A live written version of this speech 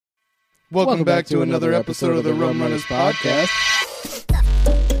Welcome back to another episode of the Rum Runners Podcast.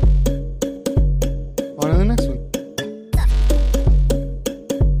 On to the next one.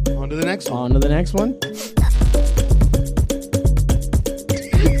 On to the next one. On to the next one.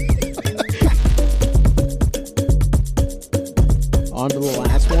 On to the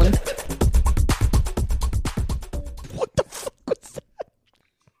last one. What the fuck was that?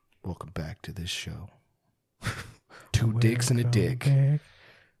 Welcome back to this show. Two dicks and a dick.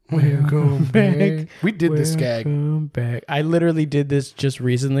 Welcome back. We did this gag. Welcome back. I literally did this just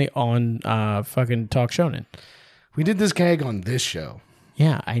recently on fucking Talk Shonen. We did this gag on this show.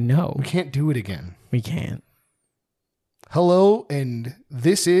 Yeah, I know. We can't do it again. We can't. Hello, and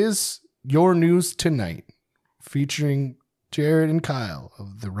this is Your News Tonight, featuring Jared and Kyle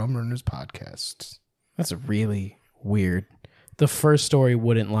of the Rum Runners Podcast. That's really weird. The first story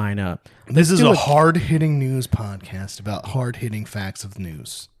wouldn't line up. This is a hard-hitting news podcast about hard-hitting facts of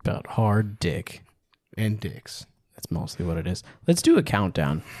news. About hard dick. And dicks. That's mostly what it is. Let's do a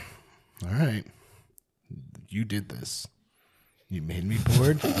countdown. All right. You did this. You made me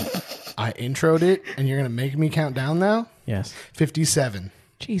bored. I introed it, and you're going to make me count down now? Yes. 57.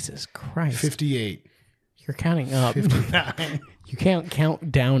 Jesus Christ. 58. You're counting up. 59. You can't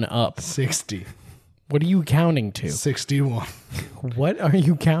count down up. 60. What are you counting to? 61. What are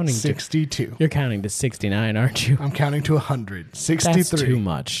you counting to? 62. You're counting to 69, aren't you? I'm counting to 100. 63. That's too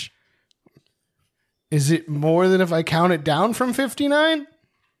much. Is it more than if I count it down from 59?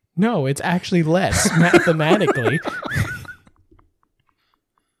 No, it's actually less mathematically.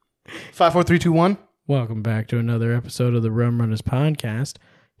 5, 4, 3, 2, 1. Welcome back to another episode of the Rum Runners Podcast.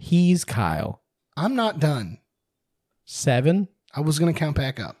 He's Kyle. I'm not done. 7? I was going to count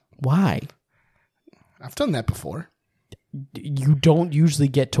back up. Why? I've done that before. You don't usually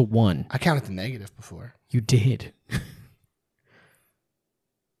get to 1. I counted the negative before. You did.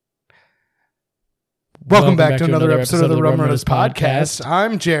 Welcome back to another episode of the Rum Runners Podcast.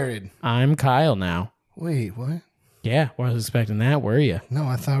 I'm Jared. I'm Kyle now. Wait, what? Yeah, wasn't expecting that, were you? No,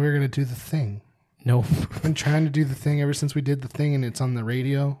 I thought we were going to do the thing. No. I've been trying to do the thing ever since we did the thing and it's on the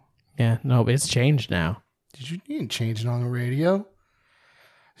radio. Yeah, no, it's changed now. You didn't change it on the radio.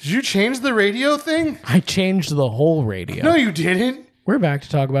 Did you change the radio thing? I changed the whole radio. No, you didn't. We're back to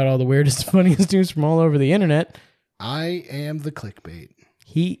talk about all the weirdest, funniest news from all over the internet. I am the clickbait.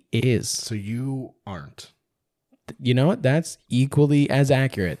 He is. So you aren't. You know what? That's equally as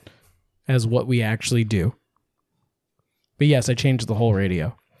accurate as what we actually do. But yes, I changed the whole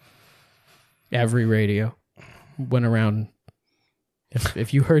radio. Every radio. Went around.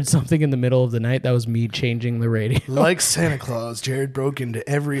 If you heard something in the middle of the night, that was me changing the radio. Like Santa Claus, Jared broke into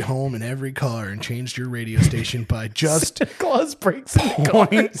every home and every car and changed your radio station by just Santa Claus breaks into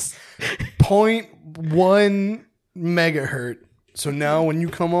cars. 0.1 megahertz. So now when you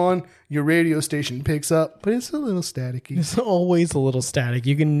come on, your radio station picks up, but it's a little staticky. It's always a little static.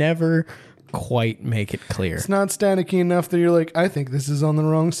 You can never quite make it clear. It's not staticky enough that you're like, I think this is on the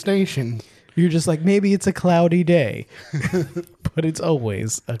wrong station. You're just like, maybe it's a cloudy day. But it's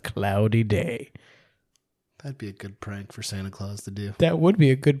always a cloudy day. That'd be a good prank for Santa Claus to do. That would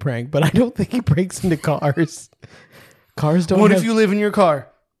be a good prank, but I don't think he breaks into cars. Cars don't What if you live in your car?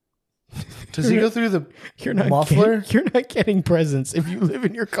 Does he go through the muffler? You're not getting presents if you live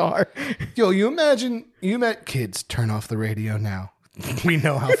in your car. Yo, you met kids, turn off the radio now. We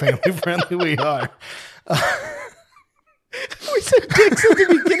know how family friendly we are. We said dicks at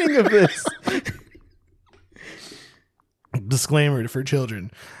the beginning of this. Disclaimer for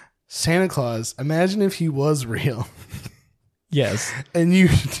children. Santa Claus, imagine if he was real. Yes. And you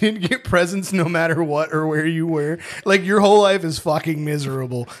didn't get presents no matter what or where you were. Like, your whole life is fucking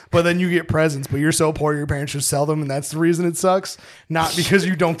miserable. But then you get presents, but you're so poor your parents just sell them, and that's the reason it sucks. Not because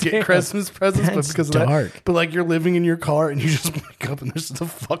you don't get Christmas presents, but because of that. But like, you're living in your car and you just wake up and there's just a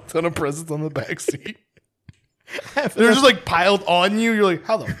fuck ton of presents on the back seat. They're just like piled on you. You're like,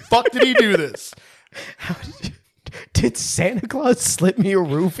 how the fuck did he do this? Did Santa Claus slip me a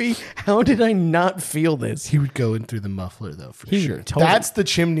roofie? How did I not feel this? He would go in through the muffler, though, for sure. Totally. That's the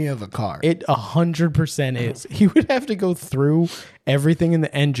chimney of a car. It 100% is. He would have to go through everything in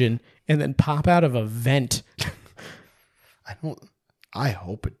the engine and then pop out of a vent. I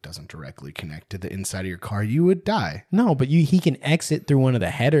hope it doesn't directly connect to the inside of your car. You would die. No, but he can exit through one of the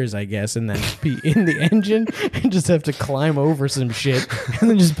headers, I guess, and then be in the engine and just have to climb over some shit and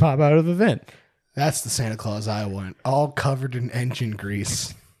then just pop out of the vent. That's the Santa Claus I want. All covered in engine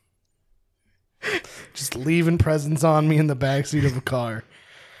grease. Just leaving presents on me in the backseat of a car.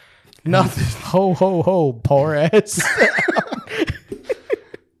 Nothing. Ho, ho, ho, poor ass.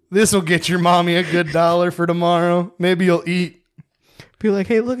 This will get your mommy a good $1 for tomorrow. Maybe you'll eat. Be like,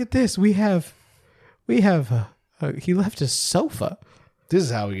 hey, look at this. We have he left a sofa. This is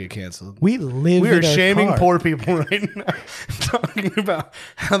how we get canceled. We live. We are in our shaming car. poor people right now, talking about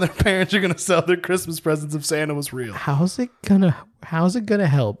how their parents are going to sell their Christmas presents if Santa was real. How's it gonna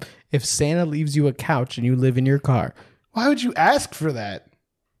help if Santa leaves you a couch and you live in your car? Why would you ask for that?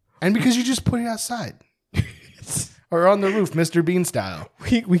 And because you just put it outside or on the roof, Mr. Bean style.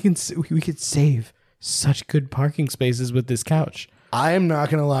 We could save such good parking spaces with this couch. I am not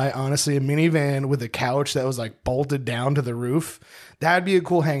going to lie. Honestly, a minivan with a couch that was like bolted down to the roof, that'd be a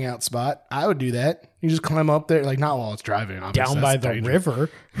cool hangout spot. I would do that. You just climb up there, like not while it's driving. Obviously, Down by that's the dangerous. river.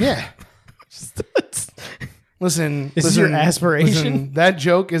 Yeah. Listen, This is your aspiration? that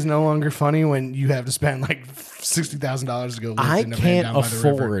joke is no longer funny when you have to spend like $60,000 to go live I in a van can't down by the river.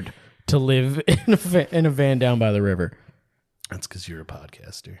 afford to live in a van down by the river. That's because you're a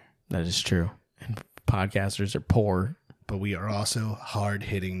podcaster. That is true. And podcasters are poor. But we are also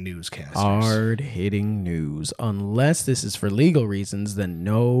hard-hitting newscasters. Hard-hitting news. Unless this is for legal reasons, then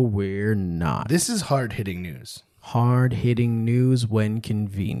no, we're not. This is hard-hitting news. Hard-hitting news when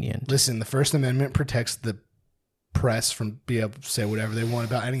convenient. Listen, the First Amendment protects the press from being able to say whatever they want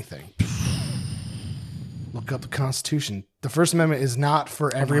about anything. Look up the Constitution. The First Amendment is not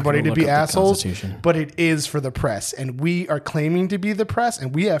for everybody to be assholes, but it is for the press. And we are claiming to be the press,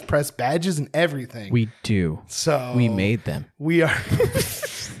 and we have press badges and everything. We do. So We made them. we are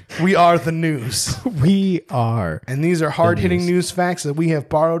we are the news. We are. And these are hard-hitting news facts that we have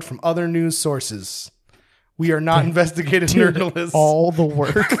borrowed from other news sources. We are not investigative journalists. All the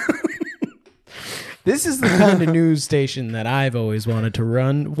work. This is the kind of news station that I've always wanted to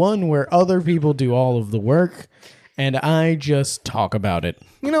run. One where other people do all of the work and I just talk about it.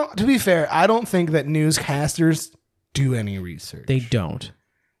 You know, to be fair, I don't think that newscasters do any research. They don't.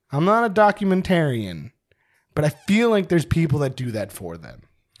 I'm not a documentarian, but I feel like there's people that do that for them.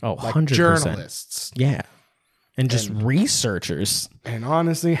 Oh, Like 100%. journalists. Yeah. And just researchers. And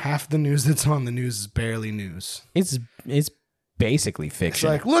honestly, half the news that's on the news is barely news. It's basically It's fiction.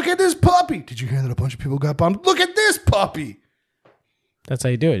 like, look at this puppy. Did you hear that a bunch of people got bombed? Look at this puppy. That's how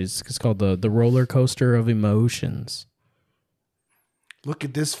you do it. It's called the roller coaster of emotions. Look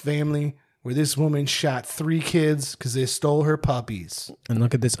at this family where this woman shot 3 kids because they stole her puppies. And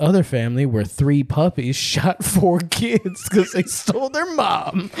look at this other family where 3 puppies shot 4 kids because they stole their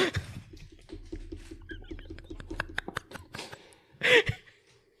mom.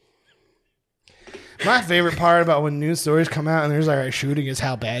 My favorite part about when news stories come out and there's like a shooting is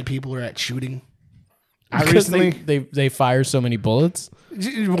how bad people are at shooting. I Because recently they fire so many bullets.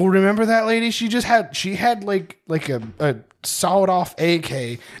 well, remember that lady? She had like a sawed off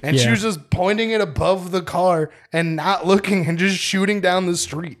AK and she Yeah. was just pointing it above the car and not looking and just shooting down the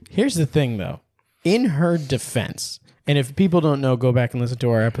street. Here's the thing, though. In her defense, and if people don't know, go back and listen to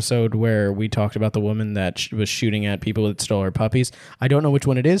our episode where we talked about the woman that was shooting at people that stole her puppies. I don't know which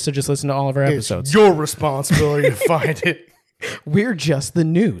one it is, so just listen to all of our episodes. It's your responsibility to find it. We're just the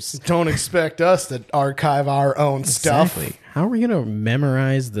news. Don't expect us to archive our own stuff. Exactly. How are we going to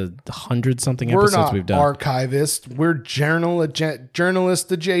memorize the 100-something We're episodes not we've done? archivists. We're journalist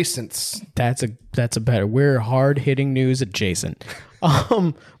adjacents. That's a better. We're hard-hitting news adjacent.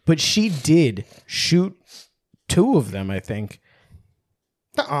 But she did shoot 2 of them, I think.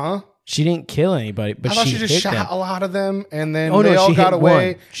 She didn't kill anybody, but I thought she she just hit shot them. a lot of them, and then Oh, they no, all she got hit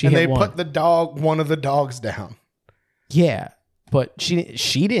away, one. She and hit they one. put one of the dogs down. Yeah, but she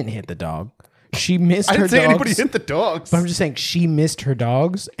didn't hit the dog. She missed I her didn't say dogs. anybody hit the dogs. But I'm just saying she missed her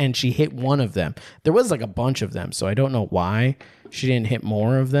dogs and she hit one of them. There was like a bunch of them, so I don't know why she didn't hit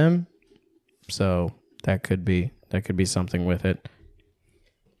more of them. So that could be something with it.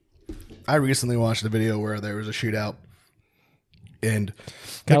 I recently watched a video where there was a shootout, and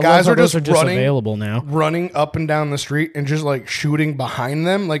the Gotta guys love were how just those are running, available now. running up and down the street and just like shooting behind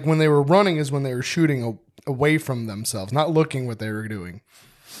them. Like when they were running is when they were shooting away from themselves, not looking what they were doing.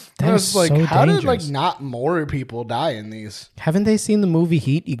 That I is was like, so how did dangerous. like not more people die in these? Haven't they seen the movie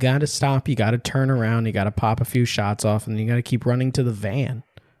Heat? You got to stop. You got to turn around. You got to pop a few shots off, and you got to keep running to the van.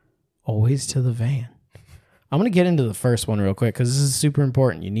 Always to the van. I'm going to get into the first one real quick because this is super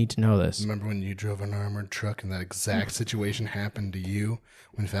important. You need to know this. Remember when you drove an armored truck and that exact situation happened to you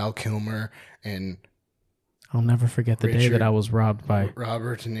when Val Kilmer and I'll never forget the day Richard- that I was robbed by.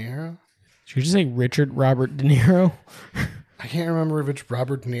 Robert De Niro? Did you just say Richard Robert De Niro? I can't remember if it's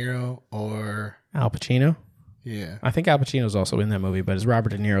Robert De Niro or Al Pacino? yeah. I think Al Pacino's also in that movie, but it's Robert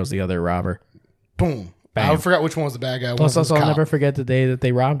De Niro's the other robber. Boom. Bam. I forgot which one was the bad guy. Plus, One was also, the I'll cop. never forget the day that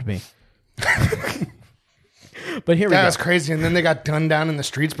they robbed me. But here we That go. was crazy. And then they got gunned down in the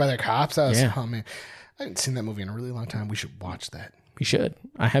streets by their cops. That was, Yeah. oh man. I haven't seen that movie in a really long time. We should watch that. We should.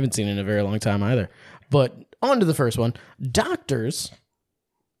 I haven't seen it in a very long time either. But on to the first one. Doctors,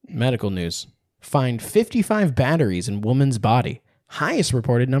 medical news, find 55 batteries in woman's body. Highest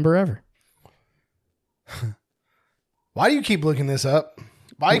reported number ever. Why do you keep looking this up?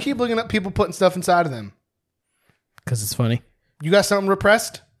 Why do you keep looking up people putting stuff inside of them? Because it's funny. You got something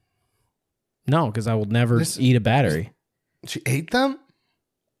repressed? No, because I will never eat a battery. She ate them?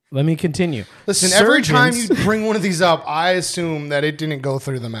 Let me continue. Listen, every time you bring one of these up, I assume that it didn't go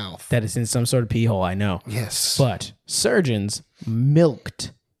through the mouth. That it's in some sort of pee hole, I know. Yes. But surgeons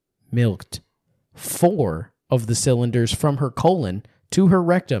milked 4 of the cylinders from her colon to her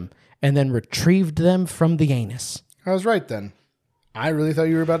rectum and then retrieved them from the anus. I was right then. I really thought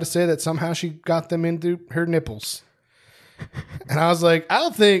you were about to say that somehow she got them into her nipples. And I was like, I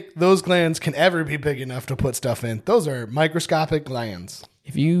don't think those glands can ever be big enough to put stuff in. Those are microscopic glands.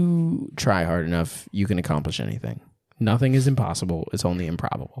 If you try hard enough, you can accomplish anything. Nothing is impossible. It's only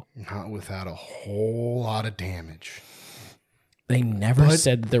improbable. Not without a whole lot of damage. They never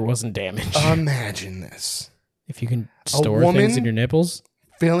said that there wasn't damage. Imagine this. If you can store things in your nipples.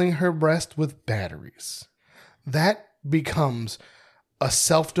 Filling her breast with batteries. That becomes a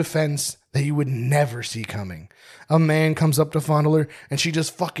self-defense that you would never see coming. A man comes up to fondle her and she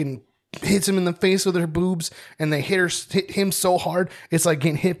just fucking hits him in the face with her boobs and they hit him so hard it's like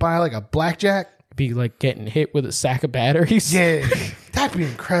getting hit by like a blackjack. Be like getting hit with a sack of batteries. Yeah, that'd be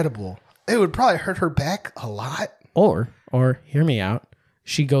incredible. It would probably hurt her back a lot. Or hear me out.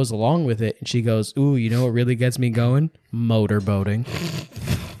 She goes along with it and she goes, ooh, you know what really gets me going? Motorboating.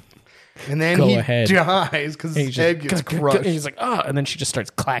 And then he dies because his head gets crushed. And he's like, oh, and then she just starts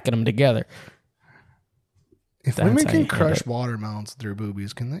clacking them together. If women can crush watermelons with their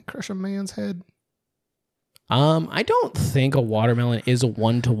boobies, can they crush a man's head? I don't think a watermelon is a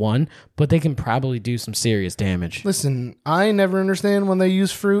 1-to-1, but they can probably do some serious damage. Listen, I never understand when they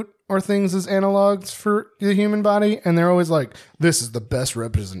use fruit or things as analogs for the human body, and they're always like, this is the best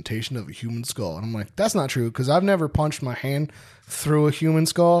representation of a human skull. And I'm like, that's not true, because I've never punched my hand through a human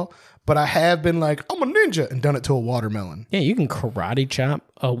skull, but I have been like, I'm a ninja, and done it to a watermelon. Yeah, you can karate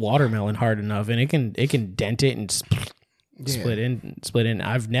chop a watermelon hard enough, and it can dent it and split in.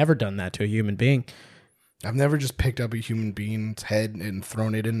 I've never done that to a human being. I've never just picked up a human being's head and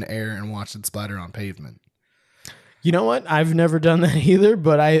thrown it in the air and watched it splatter on pavement. You know what? I've never done that either,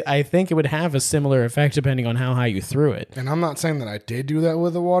 but I think it would have a similar effect depending on how high you threw it. And I'm not saying that I did do that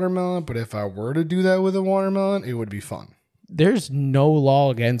with a watermelon, but if I were to do that with a watermelon, it would be fun. There's no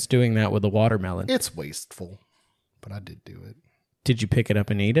law against doing that with a watermelon. It's wasteful, but I did do it. Did you pick it up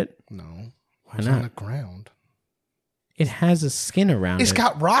and eat it? No. Why not? On the ground. It has a skin around it. It's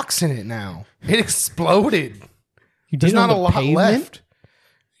got rocks in it now. It exploded. There's not a lot pavement? Left.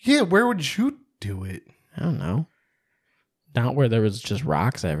 Yeah, where would you do it? I don't know. Not where there was just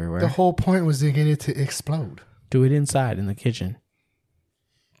rocks everywhere. The whole point was to get it to explode. Do it inside in the kitchen.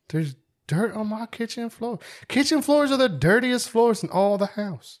 There's dirt on my kitchen floor. Kitchen floors are the dirtiest floors in all the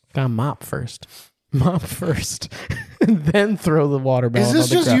house. Gotta mop first. Mop first. And then throw the watermelon on the ground. Is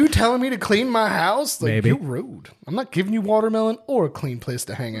this just you telling me to clean my house? Like, maybe. You're rude. I'm not giving you watermelon or a clean place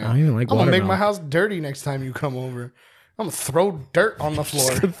to hang out. I don't even like I'm watermelon. going to make my house dirty next time you come over. I'm going to throw dirt on the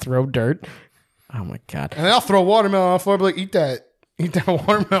floor. Throw dirt? Oh, my God. And then I'll throw watermelon on the floor. Be like, eat that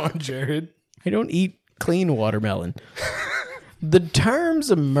watermelon, Jared. I don't eat clean watermelon. The terms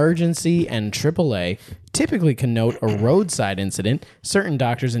emergency and AAA typically connote a roadside incident. Certain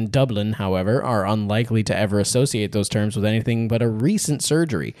doctors in Dublin, however, are unlikely to ever associate those terms with anything but a recent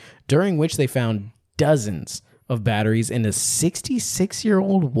surgery, during which they found dozens of batteries in a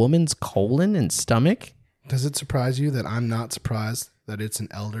 66-year-old woman's colon and stomach. Does it surprise you that I'm not surprised that it's an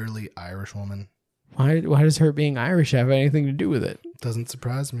elderly Irish woman? Why does her being Irish have anything to do with it? Doesn't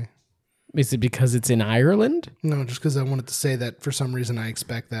surprise me. Is it because it's in Ireland? No, just because I wanted to say that for some reason I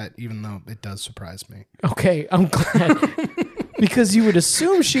expect that, even though it does surprise me. Okay, I'm glad. Because you would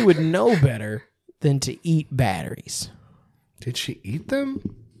assume she would know better than to eat batteries. Did she eat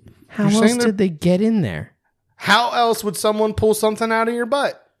them? How else did they get in there? How else would someone pull something out of your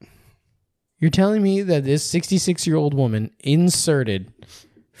butt? You're telling me that this 66-year-old woman inserted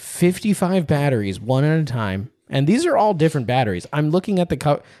 55 batteries one at a time, and these are all different batteries. I'm looking at the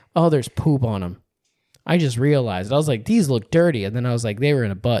cup. Oh, there's poop on them. I just realized. I was like, these look dirty. And then I was like, they were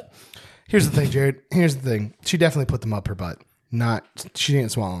in a butt. Here's the thing, Jared. Here's the thing. She definitely put them up her butt. She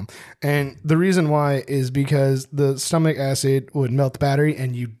didn't swallow them. And the reason why is because the stomach acid would melt the battery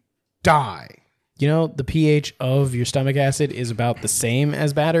and you die. You know, the pH of your stomach acid is about the same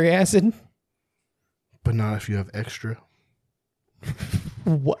as battery acid. But not if you have extra.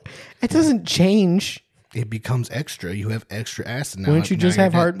 What? It doesn't change. It becomes extra. You have extra acid now. Wouldn't you just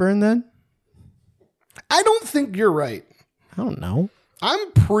have heartburn then? I don't think you're right. I don't know.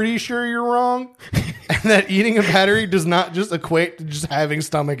 I'm pretty sure you're wrong. And that eating a battery does not just equate to just having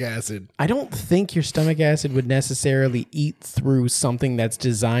stomach acid. I don't think your stomach acid would necessarily eat through something that's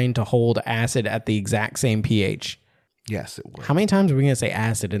designed to hold acid at the exact same pH. Yes, it would. How many times are we going to say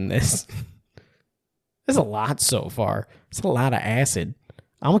acid in this? There's a lot so far. It's a lot of acid.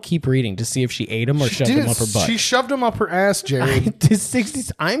 I'm going to keep reading to see if she ate them or shoved them up her butt. She shoved them up her ass, Jared.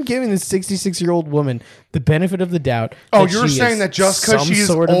 I'm giving this 66-year-old woman the benefit of the doubt. Oh, you're saying that just because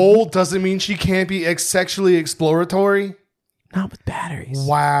she's old doesn't mean she can't be sexually exploratory? Not with batteries.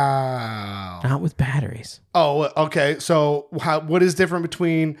 Wow. Not with batteries. Oh, okay. So what is different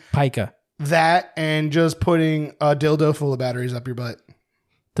between Pica? That and just putting a dildo full of batteries up your butt?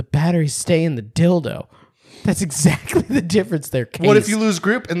 The batteries stay in the dildo. That's exactly the difference there. Case. What if you lose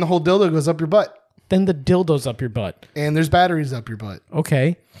grip and the whole dildo goes up your butt? Then the dildo's up your butt. And there's batteries up your butt.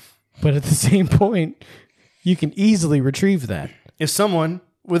 Okay. But at the same point, you can easily retrieve that. If someone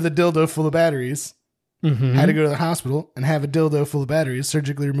with a dildo full of batteries had to go to the hospital and have a dildo full of batteries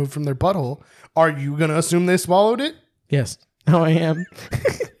surgically removed from their butthole, are you going to assume they swallowed it? Yes. Now I am.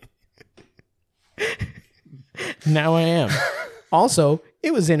 Now I am. Also,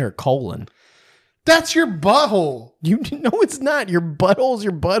 it was in her colon. That's your butthole. No, it's not. Your butthole's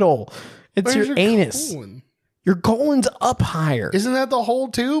your butthole. It's your anus. Colon? Your colon's up higher. Isn't that the whole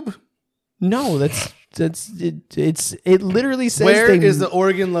tube? No, it literally says where is the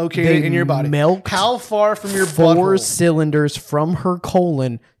organ located in your body? How far from your butthole? 4 cylinders from her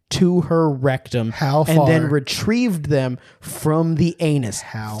colon to her rectum. How far? And then retrieved them from the anus.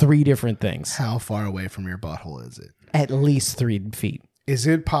 3 different things. How far away from your butthole is it? At least 3 feet. Is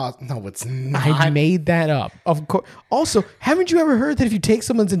it possible? No, it's not. I made that up. Of course. Also, haven't you ever heard that if you take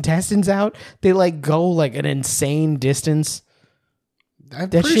someone's intestines out, they go like an insane distance? I'm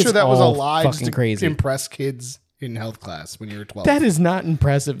pretty sure that was a lie fucking just to crazy. impress kids in health class when you were 12. That is not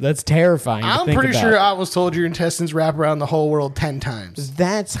impressive. That's terrifying. I'm pretty sure I was told your intestines wrap around the whole world 10 times.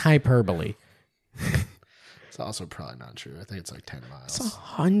 That's hyperbole. It's also probably not true. I think it's like 10 miles. It's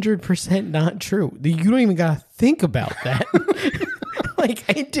 100% not true. You don't even got to think about that. Like,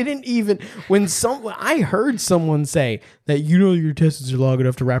 I didn't even, I heard someone say that, your intestines are long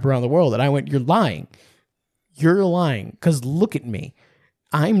enough to wrap around the world. And I went, you're lying. You're lying. Because look at me.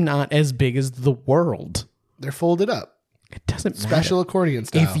 I'm not as big as the world. They're folded up. It doesn't matter. Special accordion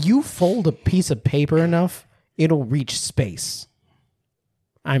style. If you fold a piece of paper enough, it'll reach space.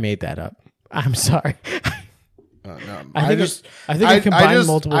 I made that up. I'm sorry. No, I think I combined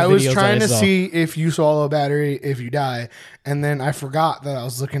multiple videos. I was trying to see if you swallow a battery, if you die, and then I forgot that I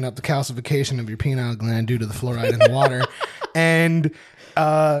was looking up the calcification of your penile gland due to the fluoride in the water, and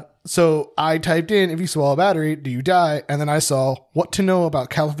so I typed in, if you swallow a battery, do you die? And then I saw what to know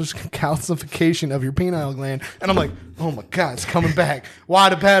about calcification of your penile gland, and I'm like, oh my god, it's coming back. Why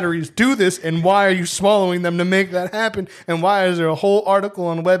do batteries do this, and why are you swallowing them to make that happen? And why is there a whole article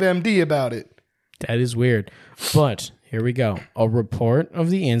on WebMD about it? That is weird. But here we go. A report of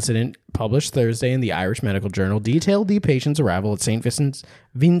the incident published Thursday in the Irish Medical Journal detailed the patient's arrival at St.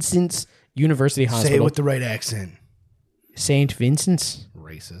 Vincent's University Hospital. Say it with the right accent. St. Vincent's?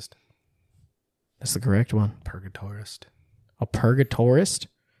 Racist. That's the correct one. Purgatorist. A purgatorist?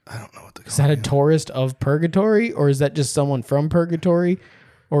 I don't know what to call it. Is that a tourist of purgatory? Or is that just someone from purgatory?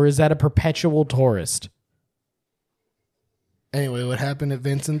 Or is that a perpetual tourist? Anyway, what happened at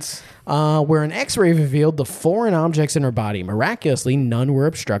Vincent's? Where an x-ray revealed the foreign objects in her body. Miraculously, none were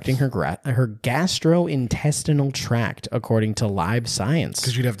obstructing her gastrointestinal tract, according to Live Science.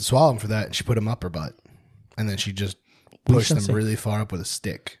 Because you'd have to swallow them for that, and she put them up her butt. And then she just pushed them really far up with a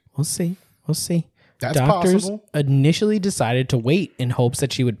stick. We'll see. That's Doctors possible. initially decided to wait in hopes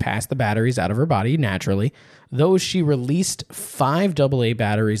that she would pass the batteries out of her body naturally. Though she released 5 AA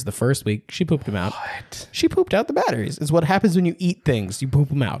batteries the first week, she pooped them out. What? She pooped out the batteries. It's what happens when you eat things. You poop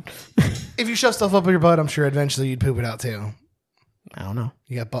them out. If you shove stuff up your butt, I'm sure eventually you'd poop it out too. I don't know.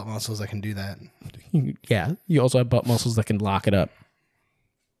 You got butt muscles that can do that. Yeah. You also have butt muscles that can lock it up.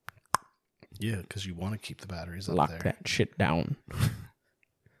 Yeah, because you want to keep the batteries up Lock there. that shit down.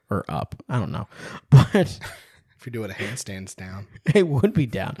 Or up. I don't know. But if you're doing a handstands down. it would be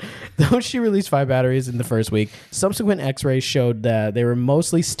down. Though she released 5 batteries in the first week, subsequent x-rays showed that they were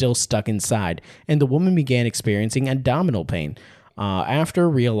mostly still stuck inside, and the woman began experiencing abdominal pain. After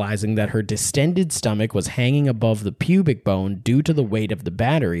realizing that her distended stomach was hanging above the pubic bone due to the weight of the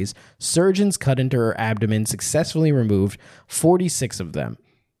batteries, surgeons cut into her abdomen, successfully removed 46 of them.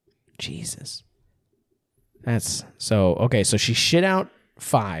 Jesus. That's so okay. So she shit out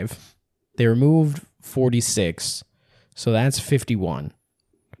 5. They removed 46. So that's 51.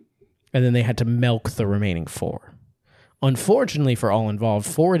 And then they had to milk the remaining 4. Unfortunately for all involved,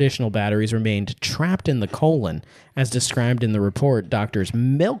 4 additional batteries remained trapped in the colon. As described in the report, doctors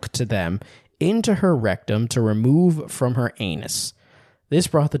milked them into her rectum to remove from her anus. This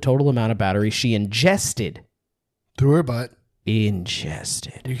brought the total amount of batteries she ingested. Through her butt.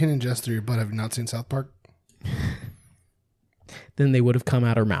 Ingested. You can ingest through your butt. Have you not seen South Park? Then they would have come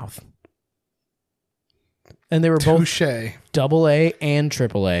out her mouth. And they were both Touche. AA and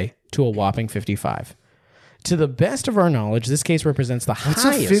AAA to a whopping 55. To the best of our knowledge, this case represents the What's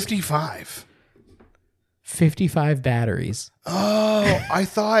highest. a 55? 55 batteries. Oh, I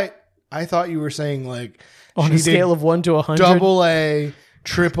thought you were saying like On she a scale did of 1 to 100. double A,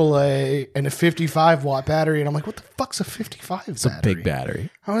 triple A, and a 55 watt battery. And I'm like, what the fuck's a 55 It's a big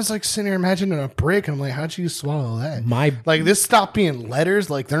battery. I was like sitting here imagining a brick. And I'm like, how'd you swallow that? My Like this stopped being letters.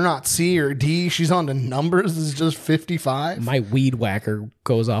 Like they're not C or D. She's on to numbers. This is just 55. my weed whacker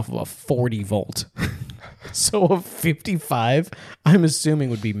goes off of a 40 volt. So a 55, I'm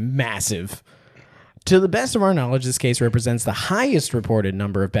assuming, would be massive. To the best of our knowledge, this case represents the highest reported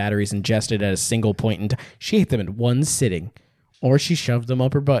number of batteries ingested at a single point in time. She ate them in one sitting, or she shoved them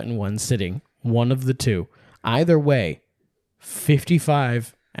up her butt in one sitting. One of the two. Either way,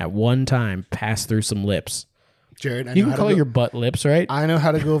 55 at one time passed through some lips. Jared, You can call your butt lips, right? I know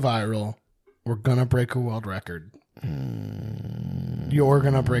how to go viral. We're gonna break a world record. You're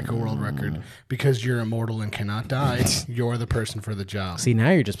gonna break a world record because you're immortal and cannot die. You're the person for the job. See, now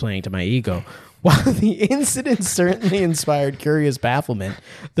you're just playing to my ego. While the incident certainly inspired curious bafflement,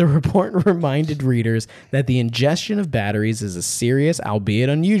 the report reminded readers that the ingestion of batteries is a serious, albeit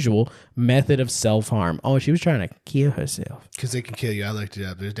unusual, method of self-harm. Oh, she was trying to kill herself. Because they can kill you. I looked it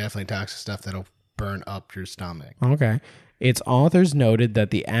up. There's definitely toxic stuff that'll burn up your stomach. Okay. Its authors noted that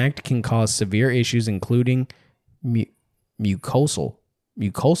the act can cause severe issues, including mucosal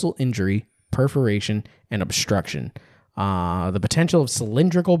injury, perforation, and obstruction. The potential of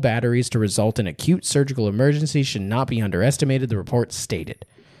cylindrical batteries to result in acute surgical emergencies should not be underestimated, the report stated.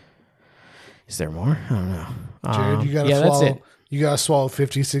 Is there more? I don't know. Jared, you gotta that's swallow. it. You gotta swallow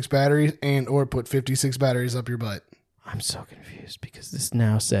 56 batteries and or put 56 batteries up your butt. I'm so confused because this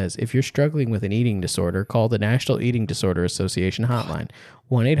now says if you're struggling with an eating disorder, call the National Eating Disorder Association hotline,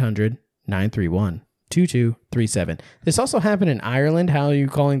 1-800-931-2237. This also happened in Ireland. How are you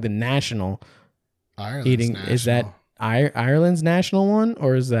calling the national Ireland's eating? national. Is that Ireland's national one,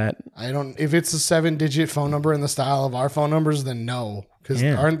 or is that? I don't. If it's a 7-digit phone number in the style of our phone numbers, then no. Because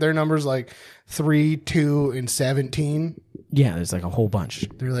Yeah. aren't their numbers like 3, 2, and 17? Yeah, there's like a whole bunch.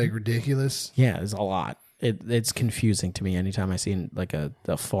 They're like ridiculous. Yeah, there's a lot. It's confusing to me anytime I see like a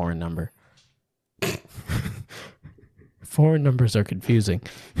foreign number. Foreign numbers are confusing.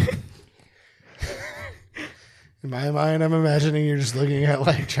 In my mind, I'm imagining you're just looking at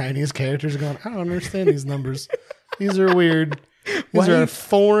like Chinese characters going, I don't understand these numbers. These are weird. These are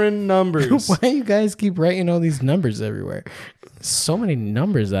foreign numbers. Why you guys keep writing all these numbers everywhere? So many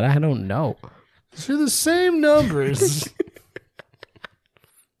numbers that I don't know. They're the same numbers.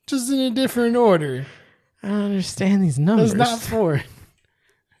 Just in a different order. I don't understand these numbers. That's not foreign.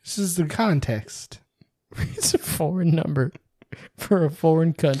 This is the context. It's a foreign number for a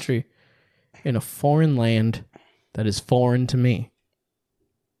foreign country in a foreign land that is foreign to me.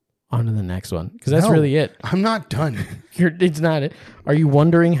 On to the next one, because that's No, really it. I'm not done. It's not it. Are you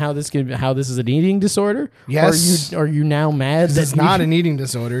wondering how this is an eating disorder? Yes. Are you now mad that It's not an eating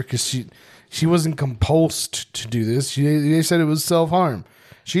disorder because she wasn't compulsed to do this. They said it was self-harm.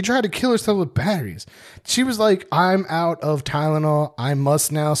 She tried to kill herself with batteries. She was like, I'm out of Tylenol. I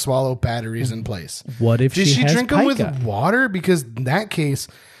must now swallow batteries in place. What if Did she has drink them with pica? water? Because in that case,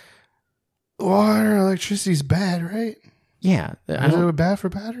 water, electricity's bad, right? Yeah, Is it bad for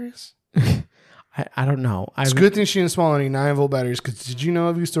batteries? I don't know. It's a good thing she didn't swallow any 9-volt batteries. Because did you know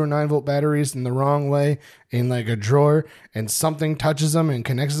if you store 9-volt batteries in the wrong way in like a drawer and something touches them and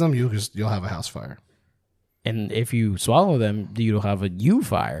connects them, you'll have a house fire. And if you swallow them, you'll have a U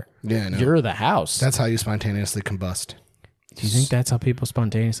fire. Yeah, I know. You're the house. That's how you spontaneously combust. Do you think that's how people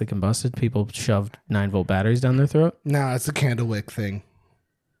spontaneously combusted? People shoved 9-volt batteries down their throat? No, it's the candle wick thing.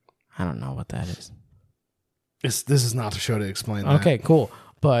 I don't know what that is. This is not the show to explain that. Okay, cool.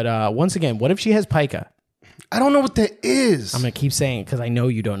 But once again, what if she has pica? I don't know what that is. I'm going to keep saying it because I know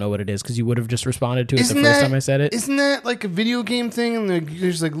you don't know what it is because you would have just responded to it Isn't the first that- time I said it. Isn't that like a video game thing and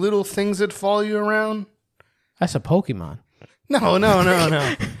there's like little things that follow you around? That's a Pokemon. No.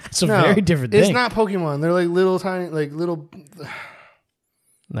 It's a very different thing. It's not Pokemon. They're like little tiny, like little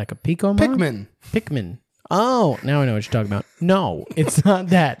Like a Picomon? Pikmin. Pikmin. Oh, now I know what you're talking about. No, it's not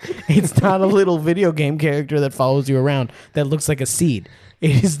that. It's not a little video game character that follows you around that looks like a seed.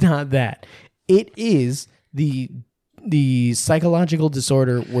 It is not that. It is the psychological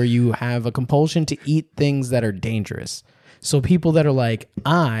disorder where you have a compulsion to eat things that are dangerous. So people that are like,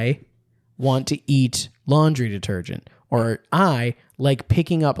 I want to eat laundry detergent, or I like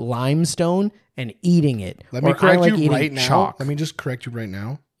picking up limestone and eating it. Let me or correct I like you eating right now. chalk. Let me just correct you right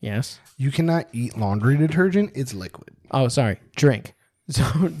now. Yes. You cannot eat laundry detergent. It's liquid. Oh, sorry. Drink. So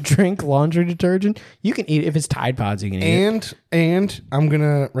drink laundry detergent. You can eat it. If it's Tide Pods, you can eat it. And I'm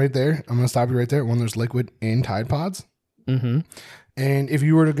gonna stop you right there. When there's liquid in Tide Pods. Mm-hmm. And if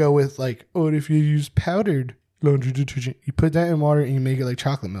you were to go with like, if you use powdered laundry detergent, you put that in water and you make it like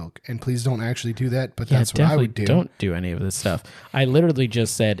chocolate milk. And please don't actually do that. But that's what I would do. Don't do any of this stuff. I literally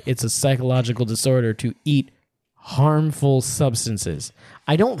just said it's a psychological disorder to eat harmful substances.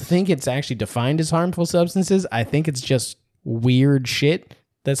 I don't think it's actually defined as harmful substances. I think it's just weird shit.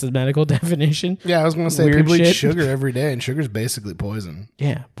 That's the medical definition. Yeah, I was going to say Weird people eat shit. sugar every day, and sugar's basically poison.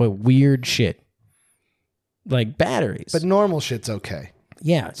 Yeah, but weird shit. Like batteries. But normal shit's okay.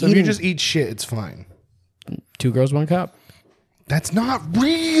 Yeah. So if you just eat shit, it's fine. 2 girls, 1 cup. That's not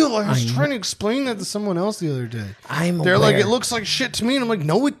real. I was trying to explain that to someone else the other day. They're like, it looks like shit to me. And I'm like,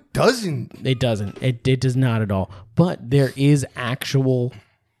 no, it doesn't. It doesn't. It does not at all. But there is actual...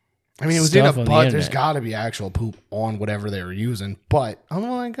 I mean, it was in a stuff on the butt. There's internet. got to be actual poop on whatever they were using. But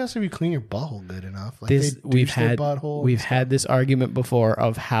I guess if you clean your butthole good enough, like We've had this argument before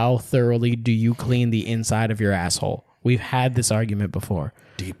of how thoroughly do you clean the inside of your asshole. We've had this argument before.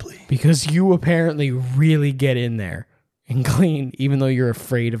 Deeply. Because you apparently really get in there and clean, even though you're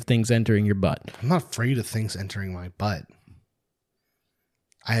afraid of things entering your butt. I'm not afraid of things entering my butt.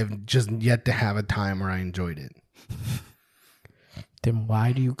 I have just yet to have a time where I enjoyed it. Then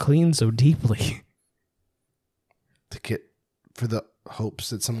why do you clean so deeply? For the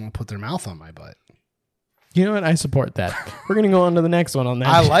hopes that someone will put their mouth on my butt. You know what? I support that. We're going to go on to the next one on that.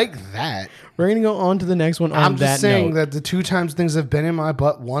 I like that. We're going to go on to the next one on I'm that just saying note. that the 2 times things have been in my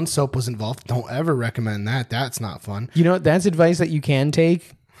butt, 1 soap was involved. Don't ever recommend that. That's not fun. You know what? That's advice that you can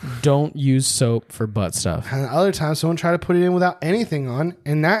take. Don't use soap for butt stuff. And the other time, someone tried to put it in without anything on,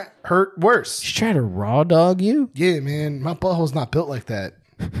 and that hurt worse. She tried to raw dog you? Yeah, man. My butthole's not built like that.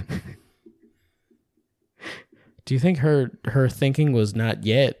 Do you think her thinking was not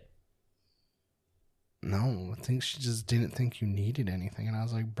yet? No, I think she just didn't think you needed anything. And I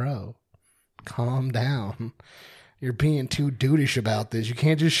was like, bro, calm down. You're being too dudeish about this. You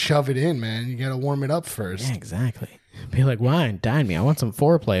can't just shove it in, man. You got to warm it up first. Yeah, exactly. Be like, wine, dine me. I want some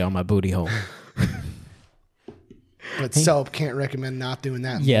foreplay on my booty hole. But soap, can't recommend not doing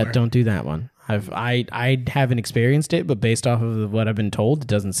that. Yeah, more. don't do that one. I haven't experienced it, but based off of what I've been told, it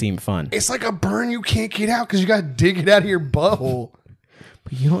doesn't seem fun. It's like a burn you can't get out because you got to dig it out of your butthole.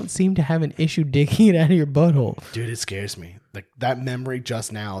 But you don't seem to have an issue digging it out of your butthole. Dude, it scares me. Like that memory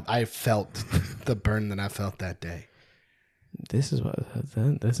just now, I felt the burn that I felt that day. This is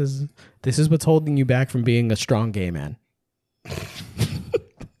what's holding you back from being a strong gay man.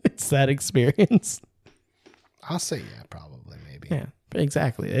 It's that experience. I'll say yeah, probably, maybe. Yeah,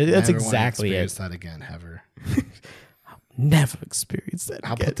 exactly. That's Never exactly wanna it. experience that again, ever. Never experience that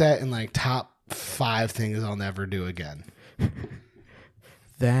I'll again. put that in like top 5 things I'll never do again.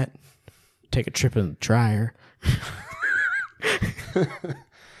 That, take a trip in the dryer.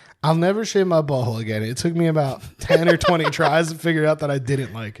 I'll never shave my butthole again. It took me about 10 or 20 tries to figure out that I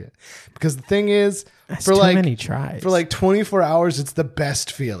didn't like it. Because the thing is, That's for too like many tries. for like 24 hours, it's the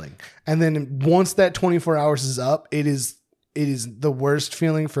best feeling. And then once that 24 hours is up, it is the worst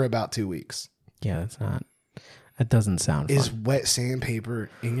feeling for about 2 weeks. Yeah, that doesn't sound Is fun. wet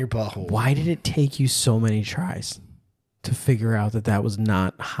sandpaper in your butthole. Why did it take you so many tries to figure out that was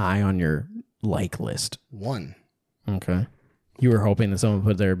not high on your like list? 1. Okay. You were hoping that someone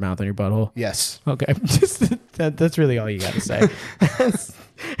put their mouth on your butthole? Yes. Okay. That's really all you got to say.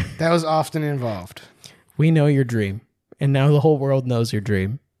 That was often involved. We know your dream. And now the whole world knows your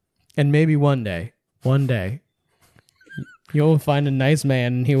dream. And maybe one day, you'll find a nice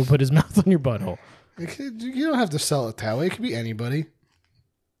man and he will put his mouth on your butthole. You don't have to sell it that way. It could be anybody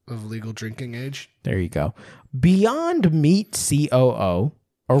of legal drinking age. There you go. Beyond Meat COO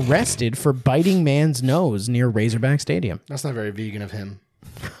arrested for biting man's nose near Razorback Stadium. That's not very vegan of him.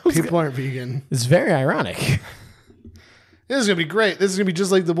 People aren't vegan. It's very ironic. This is going to be great. This is going to be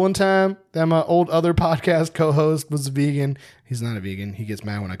just like the one time that my old other podcast co-host was vegan. He's not a vegan. He gets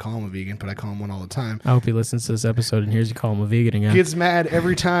mad when I call him a vegan, but I call him one all the time. I hope he listens to this episode and hears you call him a vegan again. Gets mad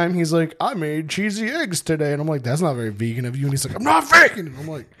every time. He's like, I made cheesy eggs today. And I'm like, that's not very vegan of you. And he's like, I'm not vegan. And I'm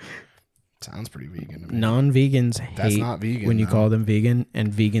like, Sounds pretty vegan to me. Non-vegans hate That's not vegan, when you though. call them vegan,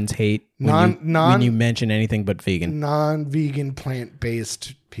 and vegans hate when you mention anything but vegan. Non-vegan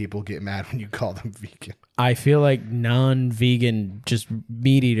plant-based people get mad when you call them vegan. I feel like non-vegan just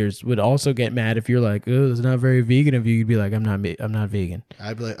meat eaters would also get mad if you're like, "Oh, it's not very vegan of you." You'd be like, "I'm not vegan."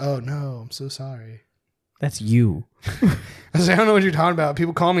 I'd be like, oh no, I'm so sorry. That's you. I say, I don't know what you're talking about.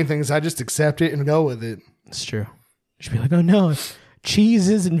 People call me things. I just accept it and go with it. It's true. You should be like, "Oh no, cheese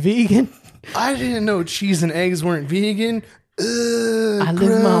isn't vegan." I didn't know cheese and eggs weren't vegan. Ugh, I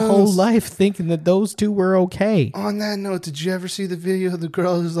lived my whole gross. life thinking that those two were okay. On that note, did you ever see the video of the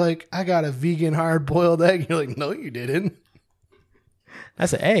girl who's like, I got a vegan hard-boiled egg? You're like, no, you didn't.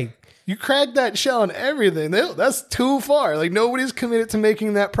 That's an egg. You cracked that shell and everything. That's too far. Like, nobody's committed to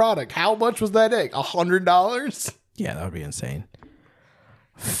making that product. How much was that egg? $100? Yeah, that would be insane.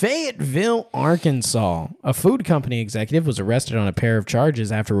 Fayetteville, Arkansas. A food company executive was arrested on a pair of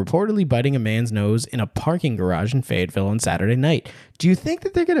charges after reportedly biting a man's nose in a parking garage in Fayetteville on Saturday night. Do you think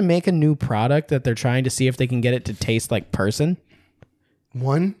that they're going to make a new product that they're trying to see if they can get it to taste like person?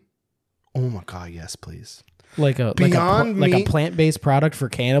 One? Oh my God, yes, please. Like a Beyond like a Meat- plant-based product for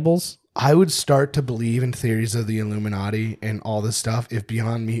cannibals? I would start to believe in theories of the Illuminati and all this stuff if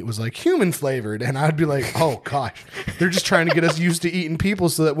Beyond Meat was like human flavored. And I'd be like, oh gosh, they're just trying to get us used to eating people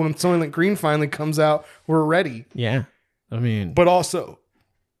so that when Soylent Green finally comes out, we're ready. Yeah. I mean, But also,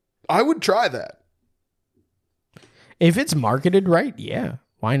 I would try that. if it's marketed right, yeah.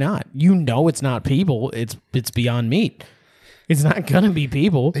 Why not? You know it's not people. It's Beyond Meat. It's not going to be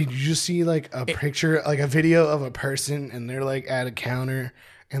people. Did you just see like a picture, like a video of a person and they're like at a counter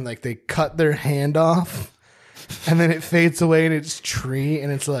and like they cut their hand off and then it fades away and it's tree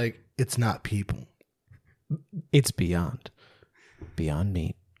and it's like, it's not people. It's Beyond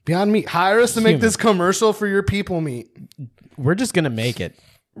Meat. Beyond Meat, hire us to make Human. this commercial for your people meat. We're just going to make it.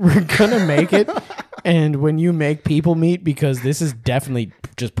 We're going to make it. And when you make people meat, because this is definitely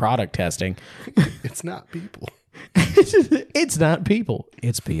just product testing, It's not people. it's not people.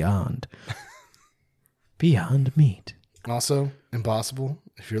 It's Beyond Meat. Also, Impossible,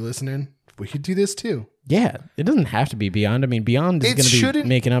 if you're listening, we could do this too. Yeah, it doesn't have to be Beyond. I mean, Beyond is It going to be shouldn't-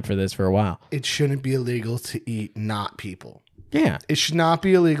 making up for this for a while. It shouldn't be illegal to eat not people. Yeah, It should not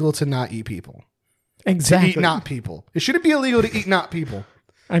be illegal to not eat people. exactly. Eat not people. It shouldn't be illegal to eat not people.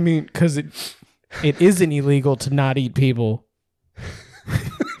 I mean, because it isn't illegal to not eat people.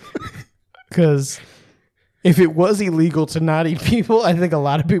 Because if it was illegal to not eat people, I think a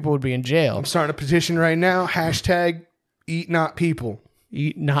lot of people would be in jail. I'm starting a petition right now. Hashtag eat not people.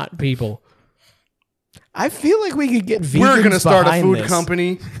 Eat not people. I feel like we could get vegans We're going to start a behind food this.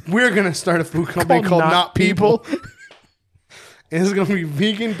 company. We're going to start a food company called Not People. And it's going to be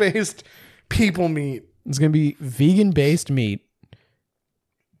vegan-based people meat. It's going to be vegan-based meat.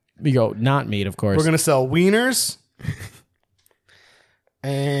 We go, not meat, of course. We're going to sell wieners.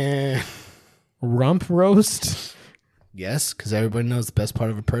 And Rump roast. yes, because everybody knows the best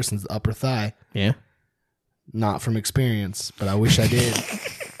part of a person's the upper thigh. Yeah. Not from experience, but I wish I did.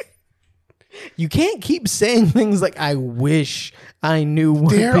 You can't keep saying things like, I wish I knew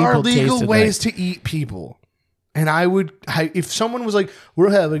what There people are legal tasted ways like. to eat people. And if someone was like,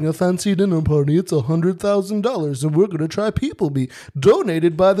 we're having a fancy dinner party, it's $100,000 and we're going to try people meat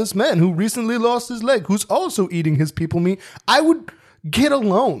donated by this man who recently lost his leg, who's also eating his people meat, I would get a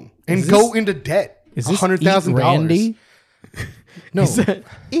loan and go into debt. Is this $100,000. Eat Randy? No, Is that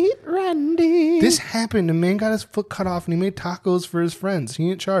Eat Randy? this happened. A man got his foot cut off and he made tacos for his friends. He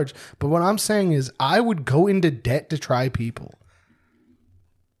didn't charge. But what I'm saying is I would go into debt to try people.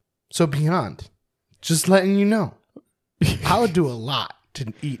 So Beyond, just letting you know, I would do a lot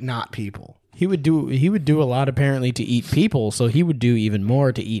to eat not people. He would do a lot apparently to eat people, so he would do even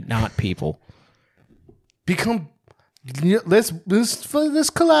more to eat not people. Let's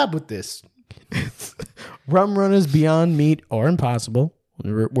collab with this. Rum Runners Beyond Meat or Impossible.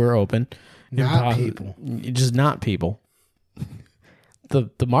 We're open. Not people. Just not people. The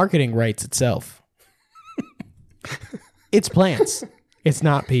marketing writes itself. It's plants. It's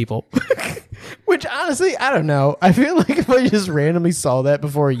not people. Which honestly, I don't know. I feel like if I just randomly saw that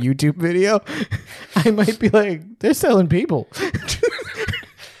before a YouTube video, I might be like, they're selling people.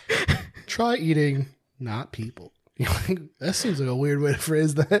 Try eating not people. That seems like a weird way to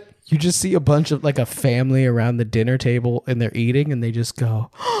phrase that. You just see a bunch of like a family around the dinner table and they're eating and they just go,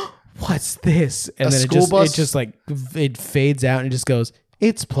 oh, what's this? And then it just like it fades out and it just goes,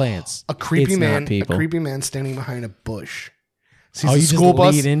 it's plants. A creepy It's man. not people. A creepy man standing behind a bush. Sees Oh, a you just school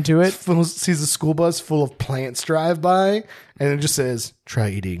bus lead into it? sees a school bus full of plants drive by, and it just says, "Try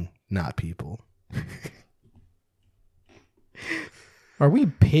eating not people." Are we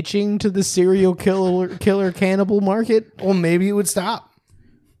pitching to the serial killer cannibal market? Well, maybe it would stop.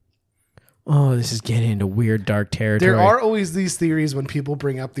 Oh, this is getting into weird, dark territory. There are always these theories when people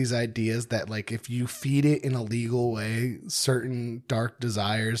bring up these ideas that, like, if you feed it in a legal way, certain dark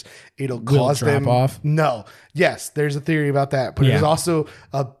desires, it'll cause drop them off? No. Yes, there's a theory about that, but Yeah. there's also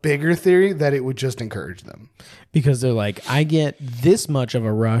a bigger theory that it would just encourage them. Because they're like, I get this much of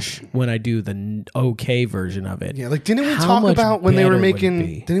a rush when I do the okay version of it. Yeah, like didn't we How talk much about when they were better would it making?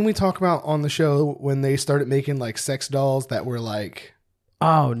 be? Didn't we talk about on the show when they started making like sex dolls that were like?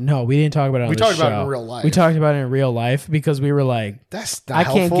 Oh no, we didn't talk about it on We the talked show. about it in real life. We talked about it in real life because we were like, That's not I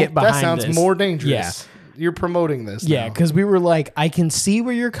can't helpful. get behind That sounds this. more dangerous. Yeah. You're promoting this. yeah, now. because we were like, I can see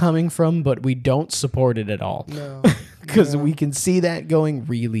where you're coming from, but we don't support it at all. No. Because we can see that going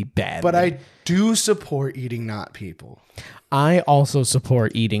really bad. But I do support eating not people. I also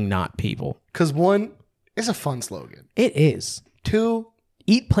support eating not people. Because one, it's a fun slogan. It is. Two,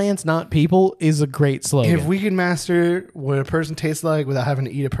 Eat plants, not people is a great slogan. if we can master what a person tastes like without having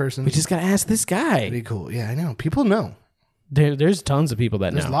to eat a person, we just got to ask this guy. it'd be cool. Yeah, I know. People know. There's tons of people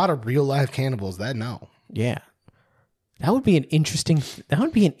that There's know. a lot of real life cannibals that know. Yeah. That would be an interesting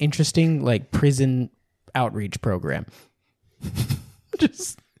like prison outreach program.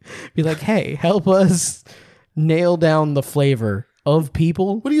 Just be like, "Hey, help us nail down the flavor of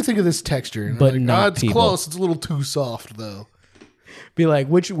people." What do you think of this texture? And But they're not it's people." close. It's a little too soft though. Be like,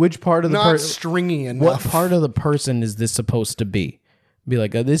 "Which part of the Not person stringy enough. what part of the person is this supposed to be?" Be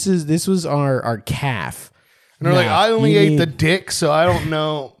like, this was our calf. And they're like, Nah, I only you ate need- the dick, so I don't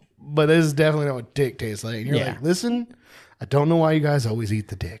know. But this is definitely not what dick tastes like. And you're Yeah. like, listen, I don't know why you guys always eat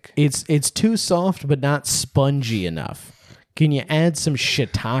the dick. It's too soft but not spongy enough. Can you add some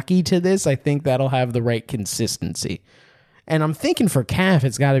shiitake to this? I think that'll have the right consistency. And I'm thinking for calf,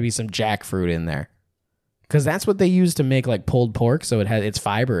 it's got to be some jackfruit in there, because that's what they use to make like pulled pork. So it's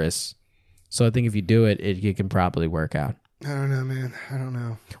fibrous. So I think if you do it, it can probably work out. I don't know, man. I don't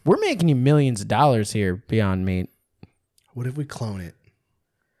know. We're making you millions of dollars here, Beyond Meat. What if we clone it?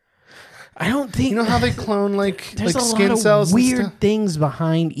 I don't think You know how they clone like there's a skin lot of cells and weird stuff? things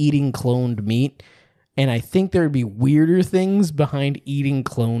behind eating cloned meat, and I think there'd be weirder things behind eating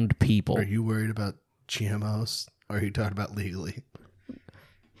cloned people. Are you worried about GMOs? Or are you talking about legally?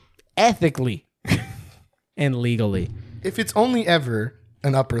 Ethically and legally. If it's only ever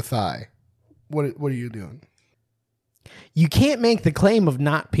an upper thigh, what are you doing? You can't make the claim of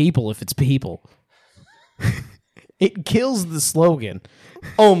not people if it's people. It kills the slogan.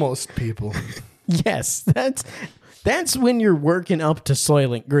 Almost people. Yes, that's when you're working up to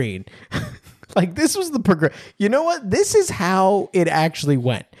Soylent Green. Like, this was the progress. You know what? This is how it actually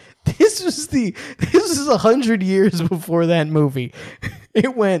went. This is 100 years before that movie.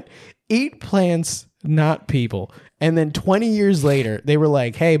 It went, eat plants, not people. And then 20 years later, they were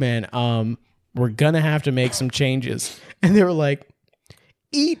like, hey man, we're gonna have to make some changes. And they were like,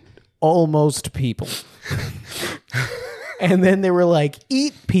 eat almost people. And then they were like,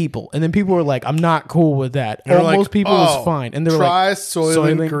 eat people. And then people were like, I'm not cool with that. They're Almost like, people "Oh, is fine. And they were try like,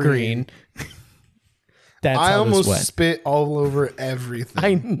 Soylent Green." That's I how almost this went. spit all over everything.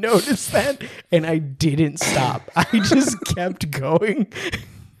 I noticed that and I didn't stop. I just kept going.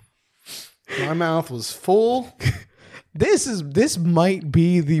 My mouth was full. This might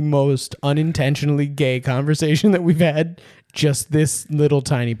be the most unintentionally gay conversation that we've had. Just this little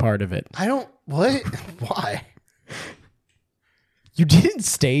tiny part of it. I don't. What? Why? You didn't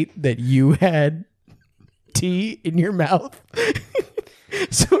state that you had tea in your mouth.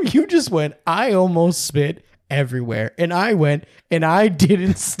 So you just went, I almost spit everywhere. And I went, and I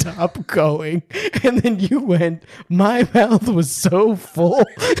didn't stop going. And then you went, my mouth was so full.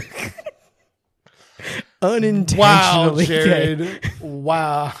 Wow, Unintentionally gay. Jared.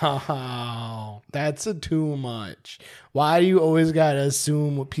 Wow. That's too much. Why do you always gotta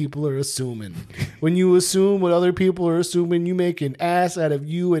assume what people are assuming? When you assume what other people are assuming, you make an ass out of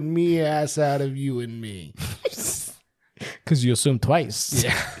you and me, ass out of you and me. Because you assume twice.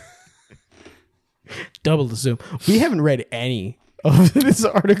 Yeah. Double assume. We haven't read any of this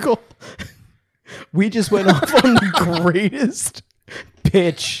article. We just went off on the greatest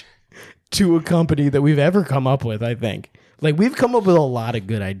pitch to a company that we've ever come up with, I think. Like, we've come up with a lot of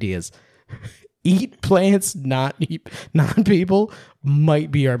good ideas. Eat plants, not people,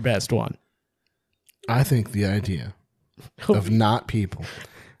 might be our best one. I think the idea of not people,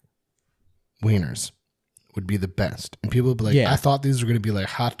 wieners, would be the best. And people would be like, Yeah. I thought these were going to be like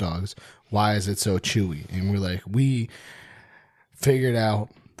hot dogs. Why is it so chewy? And we're like, we figured out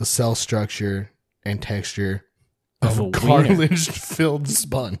the cell structure and texture of Of a a wiener. cartilage-filled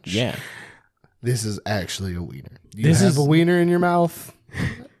sponge. Yeah. this is actually a wiener. You This have is- a wiener in your mouth?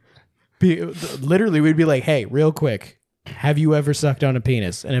 Literally, we'd be like, hey, real quick, have you ever sucked on a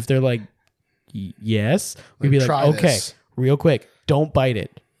penis? And if they're like, yes, we'd be like, Try okay, this. real quick, don't bite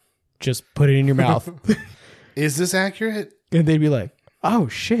it. Just put it in your mouth. Is this accurate? And they'd be like, oh,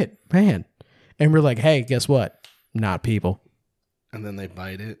 shit, man. And we're like, hey, guess what? Not people. And then they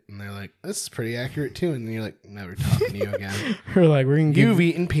bite it, and they're like, this is pretty accurate, too. And then you're like, never talking to you again. We're like, we're going to You've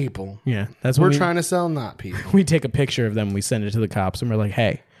eaten people. Yeah, that's what We're trying to sell not people. we take a picture of them, we send it to the cops, and we're like,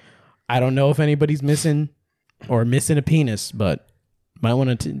 hey, I don't know if anybody's missing a penis, but might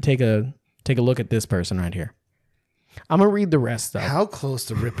want to take a look at this person right here. I'm going to read the rest, though. How close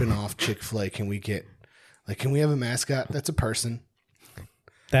to ripping off Chick-fil-A can we get? Like, can we have a mascot that's a person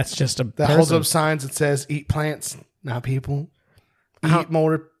That's just a that holds up signs that says, eat plants, not people? Eat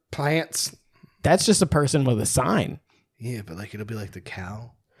more plants. That's just a person with a sign. Yeah, but like it'll be like the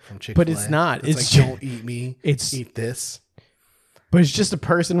cow from Chick-fil-A. But it's not. It's It's like, don't eat me. it's- Eat this. But it's just a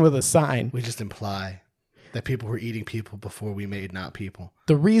person with a sign. We just imply that people were eating people before we made not people.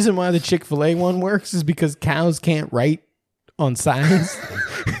 The reason why the Chick-fil-A one works is because cows can't write on signs,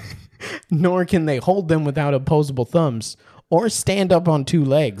 nor can they hold them without opposable thumbs or stand up on two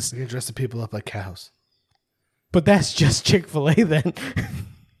legs. We can dress the people up like cows. But that's just Chick-fil-A then.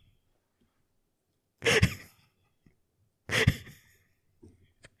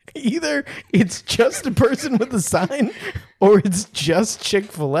 Either it's just a person with a sign or it's just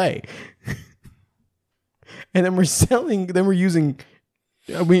Chick-fil-A. And then we're using,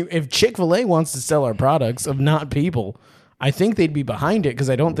 I mean, if Chick-fil-A wants to sell our products of not people, I think they'd be behind it because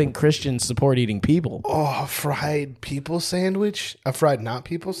I don't think Christians support eating people. Oh, a fried people sandwich? A fried not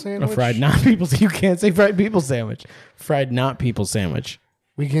people A sandwich? fried not people, you can't say fried people sandwich. Fried not people sandwich.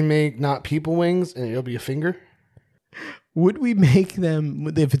 We can make not people wings and it'll be a finger. Would we make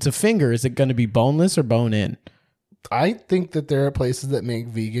them, if it's a finger, is it going to be boneless or bone in? I think that there are places that make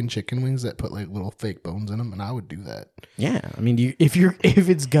vegan chicken wings that put like little fake bones in them, and I would do that. Yeah, I mean, if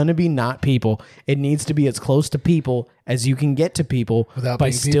it's gonna be not people, it needs to be as close to people as you can get to people Without by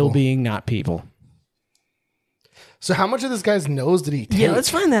being still people. being not people. So how much of this guy's nose did he take? Yeah, let's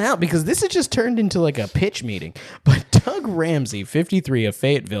find that out because this has just turned into like a pitch meeting. But Doug Ramsey, 53 of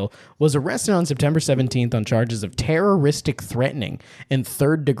Fayetteville, was arrested on September 17th on charges of terroristic threatening and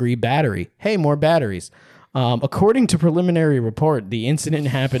third-degree battery. Hey, more batteries. According to preliminary report, the incident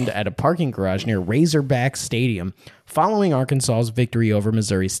happened at a parking garage near Razorback Stadium following Arkansas's victory over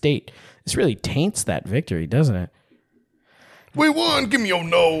Missouri State. This really taints that victory, doesn't it? We won. Give me your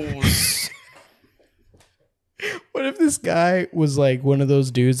nose. What if this guy was like one of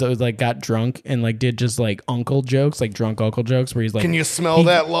those dudes that was like got drunk and like did just like uncle jokes, like drunk uncle jokes, where he's like, Can you smell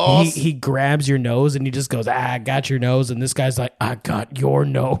that loss? He grabs your nose and he just goes, I got your nose, and this guy's like, I got your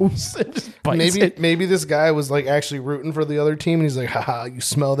nose, and just bites it. Maybe this guy was like actually rooting for the other team, and he's like, haha, you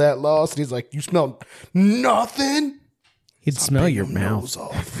smell that loss? And he's like, you smell nothing? He'd smell your mouth. Nose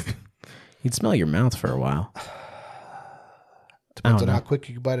off. He'd smell your mouth for a while. Depends on know. how quick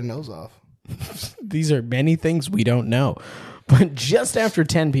you can bite a nose off. These are many things we don't know. But just after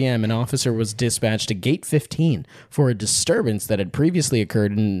 10 p.m., an officer was dispatched to Gate 15 for a disturbance that had previously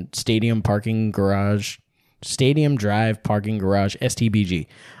occurred in Stadium Drive Parking Garage, STBG.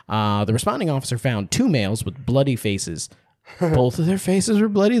 The responding officer found two males with bloody faces. Both of their faces were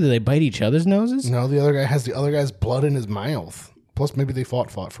bloody. Did they bite each other's noses? No, the other guy has the other guy's blood in his mouth. Plus, maybe they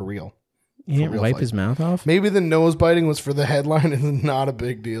fought for real. He didn't real wipe fight. his mouth off? Maybe the nose biting was for the headline and it's not a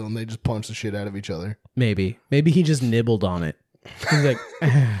big deal, and they just punched the shit out of each other. Maybe. Maybe he just nibbled on it. He's like,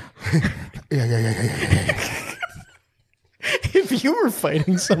 Yeah. if you were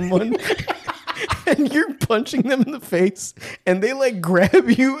fighting someone and you're punching them in the face and they like grab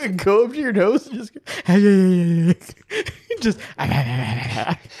you and go up to your nose and just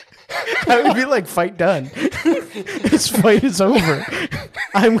I would be like, fight done. This fight is over.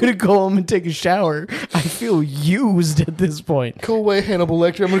 I'm going to go home and take a shower. I feel used at this point. Go away, Hannibal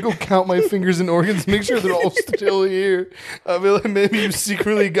Lecter. I'm going to go count my fingers and organs, make sure they're all still here. I feel like maybe you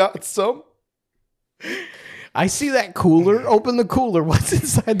secretly got some. I see that cooler. Open the cooler. What's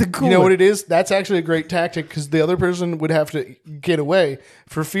inside the cooler? You know what it is? That's actually a great tactic because the other person would have to get away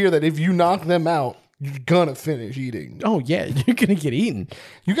for fear that if you knock them out, you're going to finish eating. Oh, yeah. You're going to get eaten.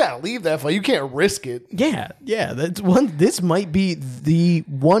 You got to leave that fight. You can't risk it. Yeah. That's one. This might be the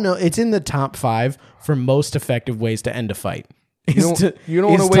one. It's in the top 5 for most effective ways to end a fight. You don't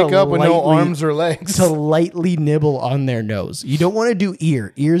want to wake up with no arms or legs. To lightly nibble on their nose. You don't want to do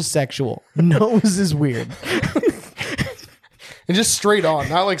ear. Ear's sexual. Nose is weird. And just straight on,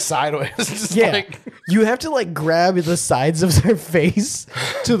 not like sideways. Just Yeah. like You have to like grab the sides of their face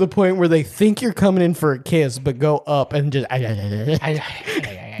to the point where they think you're coming in for a kiss, but go up and just.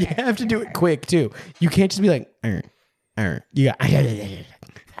 You have to do it quick too. You can't just be like, you got.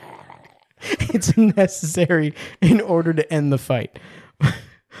 It's necessary in order to end the fight.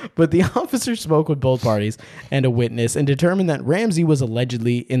 But the officer spoke with both parties and a witness and determined that Ramsey was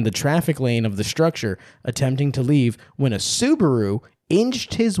allegedly in the traffic lane of the structure attempting to leave when a Subaru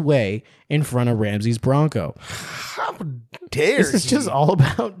inched his way in front of Ramsey's Bronco. How dare This is just all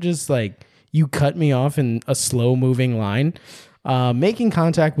about just like you cut me off in a slow moving line, making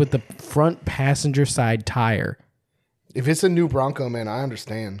contact with the front passenger side tire. If it's a new Bronco, man, I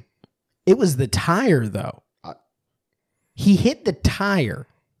understand. It was the tire though. He hit the tire.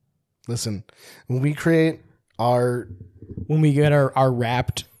 Listen, when we get our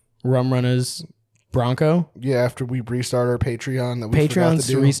wrapped Rum Runners Bronco. Yeah, after we restart our Patreon that we Patreon's forgot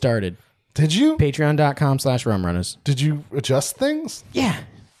to do. restarted. Did you? Patreon.com/rumrunners. Did you adjust things? Yeah.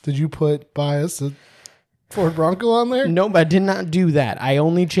 Did you buy us a Ford Bronco on there? Nope, I did not do that. I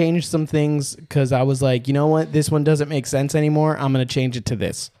only changed some things because I was like, you know what? This one doesn't make sense anymore. I'm going to change it to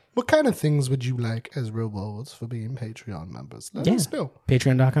this. What kind of things would you like as rewards for being Patreon members? Let us know.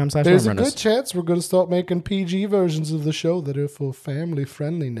 Patreon.com/rumrunners. There's a good chance we're going to start making PG versions of the show that are for family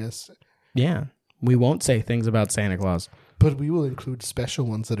friendliness. Yeah. We won't say things about Santa Claus. But we will include special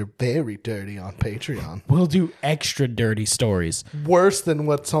ones that are very dirty on Patreon. We'll do extra dirty stories. Worse than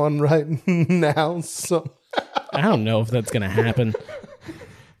what's on right now. So I don't know if that's going to happen.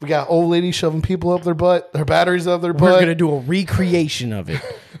 we got old ladies shoving people up their butt, their batteries up their We're butt. going to do a recreation of it.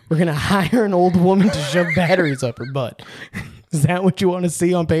 We're going to hire an old woman to shove batteries up her butt. Is that what you want to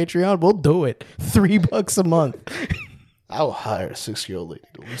see on Patreon? We'll do it. $3 a month. I'll hire a 6-year-old lady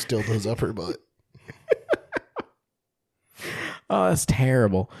to still does up her butt. Oh, that's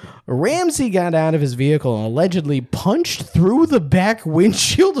terrible. Ramsey got out of his vehicle and allegedly punched through the back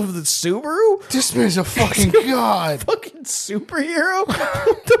windshield of the Subaru? This man's a fucking god. Fucking superhero?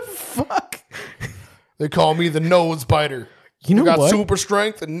 What the fuck? They call me the nose biter. You know I got what? super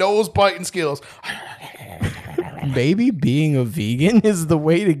strength and nose biting skills. Maybe being a vegan is the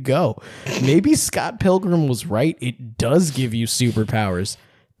way to go. Maybe Scott Pilgrim was right. It does give you superpowers.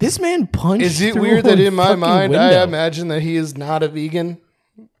 This man punched. Is it through weird that a in my fucking mind window. I imagine that he is not a vegan?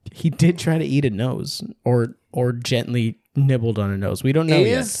 He did try to eat a nose or gently nibbled on a nose. We don't know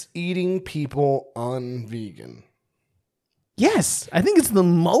Is eating people unvegan? yet. Yes, I think it's the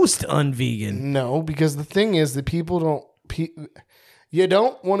most unvegan. No, because the thing is that people don't. You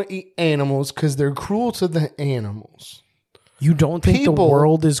don't want to eat animals because they're cruel to the animals. You don't think the People-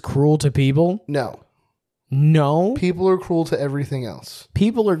 world is cruel to people? No, No. people are cruel to everything else.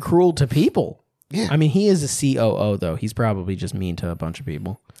 People are cruel to people. Yeah. I mean, he is a COO, though. He's probably just mean to a bunch of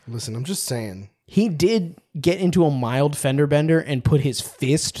people. Listen, I'm just saying. He did get into a mild fender bender and put his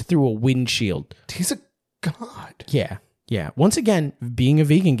fist through a windshield. He's a god. Yeah. Yeah. Once again, being a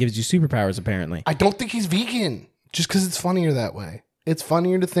vegan gives you superpowers, apparently. I don't think he's vegan. Just because it's funnier that way. It's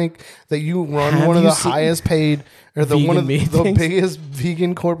funnier to think that you run Have one of you the seen highest paid or the one of vegan the meat things? biggest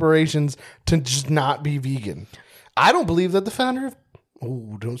vegan corporations to just not be vegan. I don't believe that the founder of.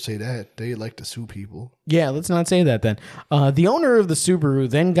 Oh, don't say that. They like to sue people. Yeah, let's not say that then. The owner of the Subaru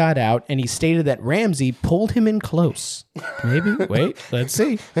then got out and he stated that Ramsey pulled him in close. Maybe. Wait, let's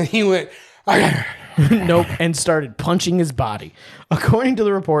see. And he went. Nope, and started punching his body. According to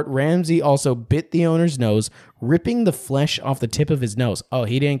the report, Ramsey also bit the owner's nose, ripping the flesh off the tip of his nose. Oh,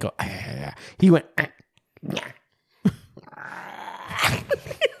 he didn't go. He went.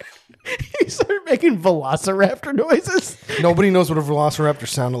 He started making velociraptor noises. Nobody knows what a velociraptor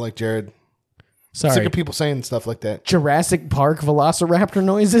sounded like, Jared. Sick Sorry, of people saying stuff like that. Jurassic Park velociraptor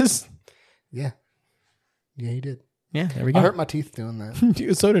noises. Yeah. Yeah, he did. Yeah, there we I go. hurt my teeth doing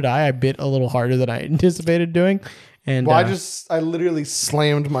that. So did I. I bit a little harder than I anticipated doing. And Well, I literally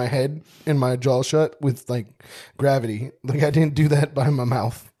slammed my head and my jaw shut with like gravity. Like I didn't do that by my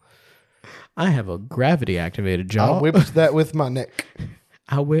mouth. I have a gravity activated jaw. I whipped that with my neck.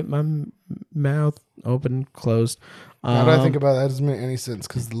 I whip my mouth open, closed. Now that I think about that, it doesn't make any sense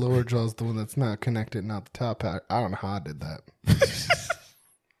because the lower jaw is the one that's not connected, not the top part. I don't know how I did that.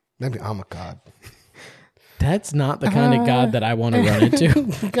 Maybe I'm a god. That's not the kind of God that I want to run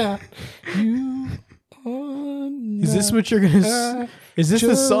into. God, you are Is this what you're gonna? Is this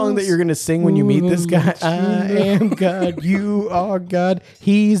the song that you're gonna sing when you meet this guy? I am God. You are God.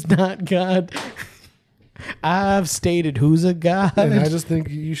 He's not God. I've stated who's a god. And I just think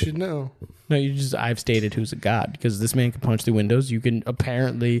you should know. No, I've stated who's a god because this man can punch through windows. You can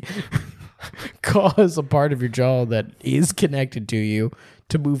apparently cause a part of your jaw that is connected to you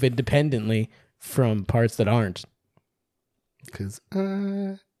to move independently from parts that aren't. Because I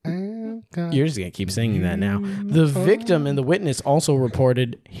am God. You're just going to keep singing that now. The victim and the witness also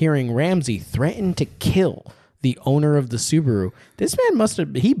reported hearing Ramsey threaten to kill the owner of the Subaru. This man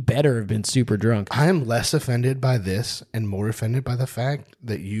he better have been super drunk. I am less offended by this and more offended by the fact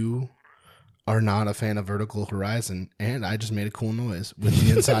that you are not a fan of Vertical Horizon, and I just made a cool noise with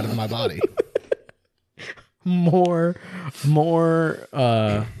the inside of my body. More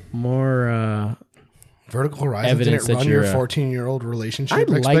Vertical Horizon evidence didn't that run your you're 14-year-old relationship I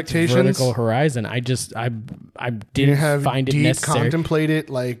liked expectations. Vertical Horizon. I didn't have find it deep necessary. contemplated,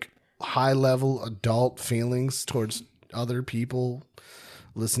 like high-level adult feelings towards other people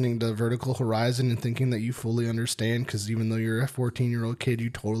listening to Vertical Horizon and thinking that you fully understand, because even though you're a 14-year-old kid, you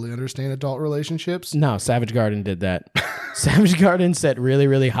totally understand adult relationships. No, Savage Garden did that. Savage Garden set really,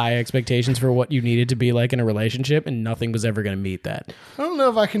 really high expectations for what you needed to be like in a relationship, and nothing was ever going to meet that. I don't know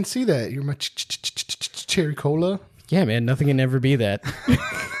if I can see that. You're my cherry cola. Yeah, man, nothing can ever be that.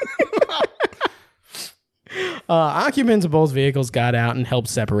 Occupants of both vehicles got out and helped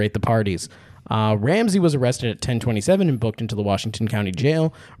separate the parties. Ramsey was arrested at 10:27 and booked into the Washington County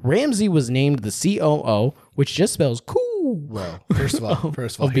Jail. Ramsey was named the COO, which just spells cool. Well, first of all, of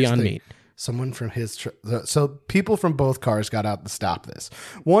here's Beyond the thing. Meat. Someone from his so people from both cars got out to stop this.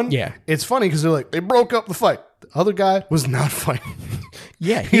 One, Yeah. it's funny because they're like, they broke up the fight. The other guy was not fighting.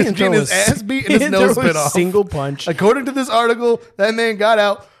 Yeah, He was getting his ass beat and his nose bit off. Single punch. According to this article, that man got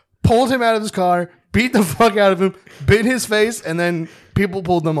out, pulled him out of his car, beat the fuck out of him, bit his face, and then people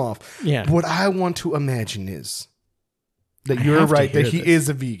pulled them off. Yeah. What I want to imagine is that I you're have to right, that hear he this. is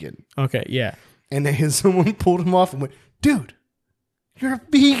a vegan. Okay, yeah. And then someone pulled him off and went, dude, you're a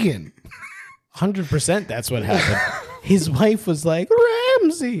vegan. 100% that's what happened. His wife was like,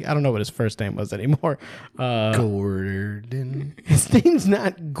 Ramsey. I don't know what his first name was anymore. Gordon. His name's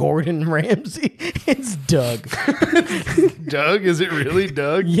not Gordon Ramsay. It's Doug. Doug? Is it really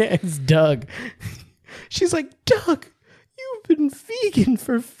Doug? Yeah, it's Doug. She's like, Doug, you've been vegan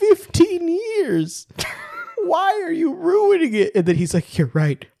for 15 years. Why are you ruining it? And then he's like, you're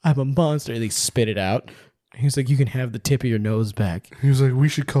right. I'm a monster. And they spit it out. He was like, you can have the tip of your nose back. He was like, we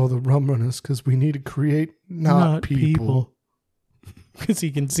should call the Rum Runners because we need to create not people. Because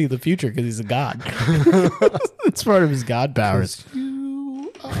he can see the future because he's a god. It's part of his god powers.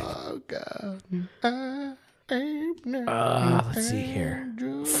 You are God. I am Let's see here.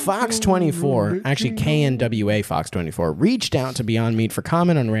 Fox 24, actually KNWA Fox 24, reached out to Beyond Meat for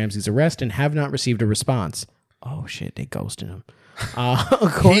comment on Ramsey's arrest and have not received a response. Oh, shit, they ghosted him.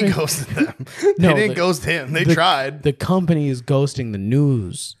 He ghosted them. No, They didn't ghost him. They tried. The company is ghosting the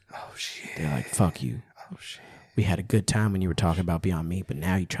news. Oh, shit. They're like, fuck you. Oh, shit. We had a good time when you were talking about Beyond Meat, but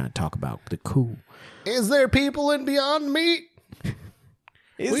now you're trying to talk about the coup. Is there people in Beyond Meat?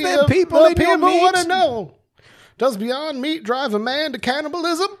 Is We there have- people in your meat? want to know. Does Beyond Meat drive a man to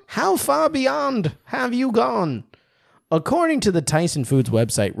cannibalism? How far beyond have you gone? According to the Tyson Foods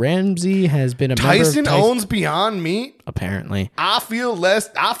website, Ramsey has been a Tyson member of owns Beyond Meat. apparently. I feel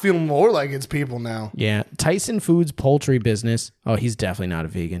more like it's people now. Yeah, Tyson Foods poultry business. Oh, he's definitely not a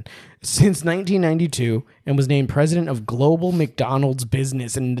vegan. Since 1992, and was named president of Global McDonald's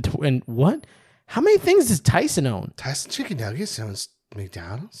Business. And what? How many things does Tyson own? Tyson Chicken Nuggets owns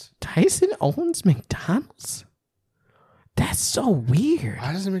McDonald's. Tyson owns McDonald's? That's so weird.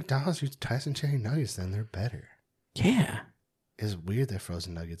 Why doesn't McDonald's use Tyson Chicken Nuggets then? They're better. Yeah. It's weird that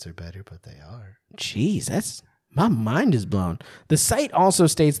frozen nuggets are better, but they are. Jeez, that's my mind is blown. The site also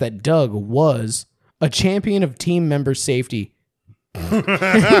states that Doug was a champion of team member safety.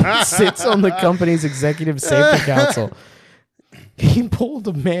 Sits on the company's executive safety council. He pulled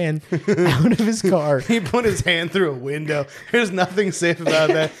a man out of his car. He put his hand through a window. There's nothing safe about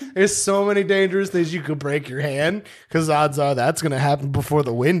that. There's so many dangerous things. You could break your hand because odds are that's going to happen before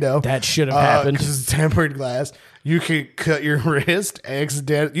the window. That should have happened. Because it's tempered glass. You could cut your wrist, you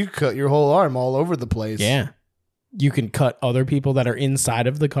could cut your whole arm all over the place. Yeah. You can cut other people that are inside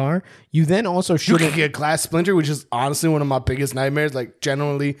of the car. You then also You shouldn't could get glass splinter, which is honestly one of my biggest nightmares. Like,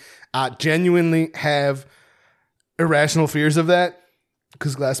 genuinely have irrational fears of that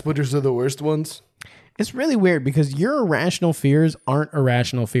because glass splinters are the worst ones. It's really weird because your irrational fears aren't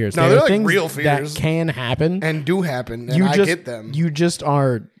irrational fears. No, They are they're like things real fears. that can happen. And do happen, and I get them. You just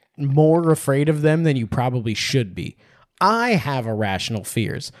are more afraid of them than you probably should be. I have irrational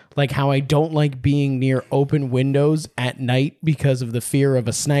fears, like how I don't like being near open windows at night because of the fear of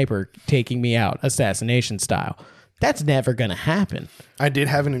a sniper taking me out, assassination style. That's never going to happen. I did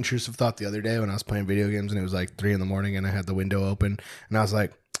have an intrusive thought the other day when I was playing video games and it was like 3 a.m. and I had the window open and I was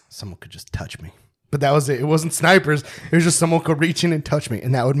like, someone could just touch me. But that was it. It wasn't snipers. It was just someone could reach in and touch me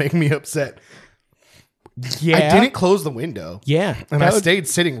and that would make me upset. Yeah. I didn't close the window. Yeah. And I stayed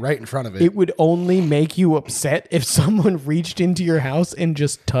sitting right in front of it. It would only make you upset if someone reached into your house and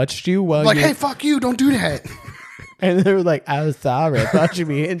just touched you while Like, you... hey, fuck you, don't do that. And they were like, I was sorry. I thought you'd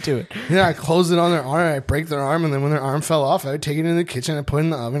be into it. Yeah, I closed it on their arm, I break their arm, and then when their arm fell off, I would take it in the kitchen, I put it in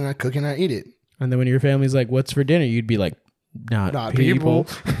the oven, and I cook it and I eat it. And then when your family's like, what's for dinner? You'd be like, not people.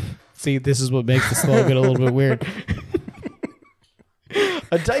 See, this is what makes the slogan a little bit weird.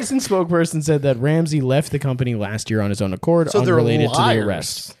 A Dyson spokesperson said that Ramsey left the company last year on his own accord, So they're unrelated to the liars.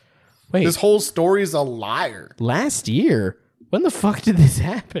 arrest. Wait, This whole story's a liar. last year? When the fuck did this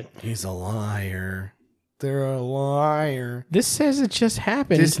happen? He's a liar. They're a liar. This says it just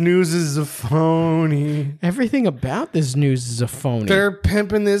happened. This news is a phony. Everything about this news is a phony. They're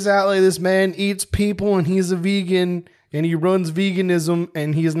pimping this out like this man eats people and he's a vegan and he runs veganism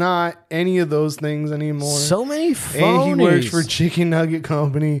and he's not any of those things anymore. So many phonies. And he works for Chicken Nugget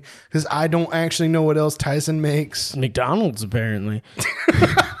Company because I don't actually know what else Tyson makes. McDonald's, apparently.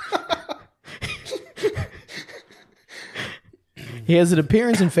 He has an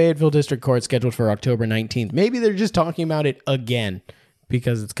appearance in Fayetteville District Court scheduled for October 19th. Maybe they're just talking about it again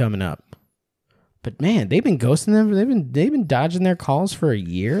because it's coming up. But man, they've been ghosting them. They've been dodging their calls for a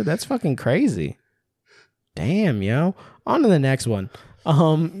year. That's fucking crazy. Damn, yo. On to the next one.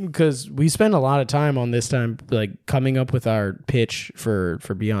 Because we spend a lot of time on this time, like coming up with our pitch for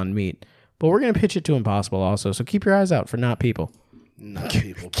Beyond Meat. But we're gonna pitch it to Impossible also. So keep your eyes out for Not People. Not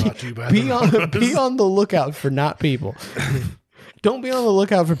people brought to you by Be on the lookout for Not People. Don't be on the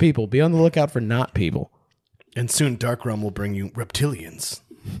lookout for people. Be on the lookout for not people. And soon Dark Realm will bring you reptilians.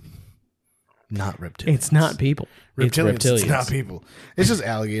 Not reptilians. It's not people. It's reptilians. It's not people. It's just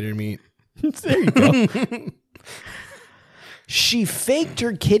alligator meat. There you go. She faked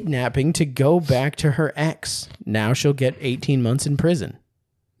her kidnapping to go back to her ex. Now she'll get 18 months in prison.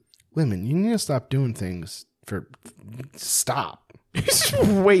 Women, you need to stop doing things for... Stop.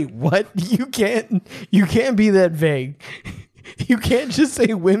 Wait, what? You can't be that vague. You can't just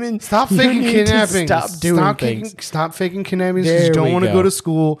say women. Stop You faking need to kidnapping. Stop doing things. Stop faking kidnappings There because you don't we want to go. go to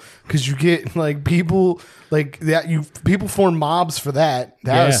school because you get like people like that. People form mobs for that.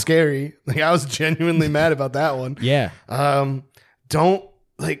 That Yeah. was scary. Like I was genuinely mad about that one. Yeah. Don't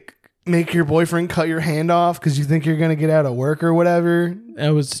like make your boyfriend cut your hand off because you think you're gonna get out of work or whatever. That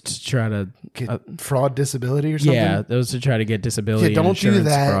was to try to Get fraud disability or something. yeah, that was to try to get disability Yeah, and don't do insurance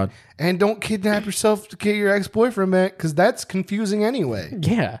that. fraud. And don't kidnap yourself to get your ex-boyfriend back because that's confusing anyway.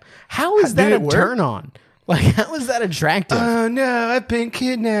 Yeah. How is Did that a it work? turn on? Like, how is that attractive? Oh no, I've been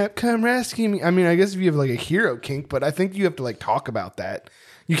kidnapped. Come rescue me. I mean, I guess if you have like a hero kink, but I think you have to like talk about that.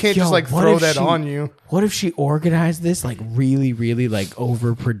 You can't Yo, just like what throw if that she- on you. What if she organized this like really, really like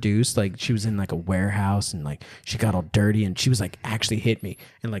overproduced? Like she was in like a warehouse and like she got all dirty and she was like actually hit me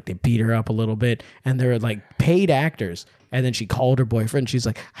and like they beat her up a little bit and they're like paid actors. And then she called her boyfriend. She's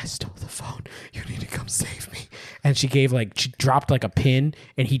like, I stole the phone. You need to come save me. And she dropped like a pin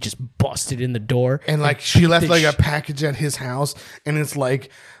and he just busted in the door. And like she left the like a sh- package at his house, and it's like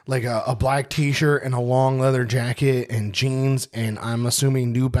a black T-shirt and a long leather jacket and jeans, and I'm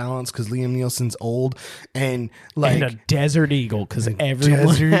assuming New Balance because Liam Nielsen's old, and like And a Desert Eagle because everyone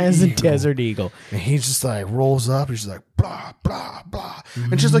Desert has a Eagle. Desert Eagle. and he just like rolls up. He's just like blah blah blah,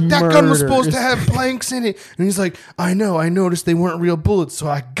 and she's like, that gun was supposed to Murders. have blanks in it, and he's like, I know, I noticed they weren't real bullets, so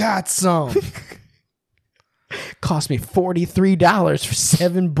I got some. Cost me $43 for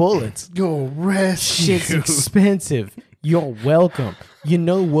 7 bullets. Yo, rest. Shit's expensive. You're welcome. You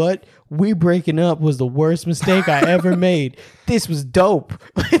know what? We breaking up was the worst mistake I ever made. This was dope.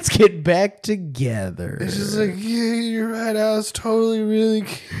 Let's get back together. It's just like, yeah, you're right. I was totally really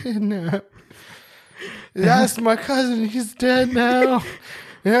kidnapped. That's my cousin. He's dead now.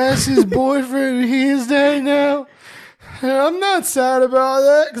 That's his boyfriend. He's dead now. And I'm not sad about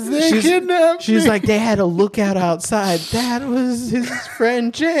that because they kidnapped She's me. like, they had a lookout outside. That was his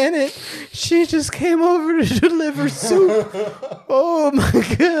friend Janet. She just came over to deliver soup. Oh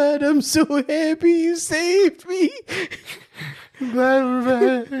my God, I'm so happy you saved me. glad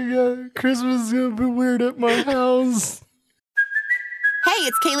we're back. Yeah, Christmas is gonna be weird at my house. Hey,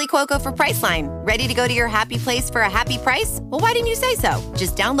 it's Kaylee Cuoco for Priceline. Ready to go to your happy place for a happy price? Well, why didn't you say so?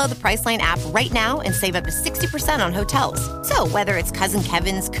 Just download the Priceline app right now and save up to 60% on hotels. So whether it's Cousin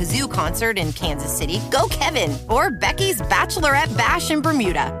Kevin's Kazoo Concert in Kansas City, go Kevin, or Becky's Bachelorette Bash in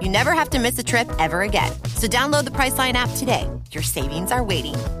Bermuda, you never have to miss a trip ever again. So download the Priceline app today. Your savings are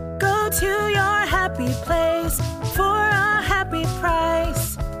waiting. Go to your happy place for a happy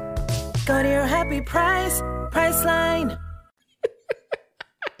price. Go to your happy price, Priceline.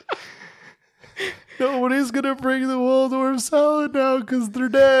 Nobody's gonna bring the Waldorf salad now because they're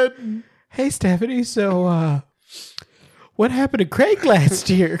dead. Hey, Stephanie, so, what happened to Craig last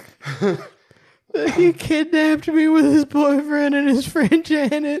year? He kidnapped me with his boyfriend and his friend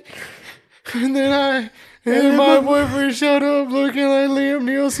Janet. And then my boyfriend showed up looking like Liam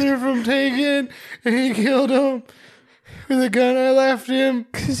Neeson from Taken, and he killed him with a gun. I left him.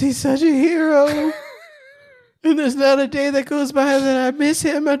 Because he's such a hero. And there's not a day that goes by that I miss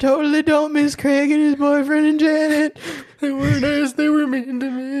him. I totally don't miss Craig and his boyfriend and Janet. They were nice. They were mean to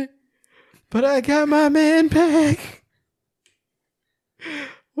me. But I got my man back.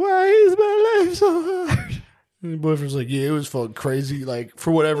 Why is my life so hard? And the boyfriend's like, yeah, it was fucking crazy. Like,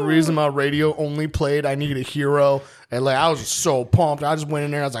 for whatever reason, my radio only played I Need a Hero. And like, I was just so pumped. I just went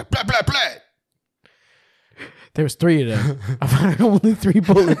in there. I was like, blah, blah, blah. There was 3 of them. I found only 3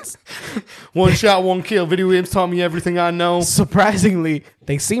 bullets. One shot, one kill. Video games taught me everything I know. Surprisingly,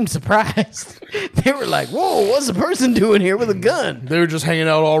 they seemed surprised. They were like, whoa, what's the person doing here with a gun? They were just hanging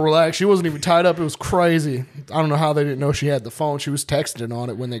out all relaxed. She wasn't even tied up. It was crazy. I don't know how they didn't know she had the phone. She was texting on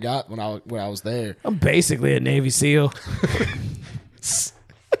it when I was there. I'm basically a Navy SEAL.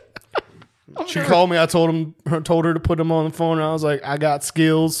 She called me. I told her to put them on the phone. And I was like, I got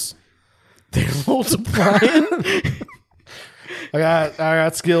skills. They're multiplying. I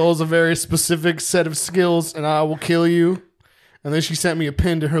got skills, a very specific set of skills, and I will kill you. And then she sent me a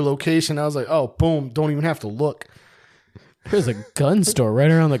pin to her location. I was like, oh, boom, don't even have to look. There's a gun store right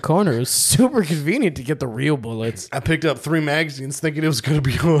around the corner. It was super convenient to get the real bullets. I picked up 3 magazines thinking it was going to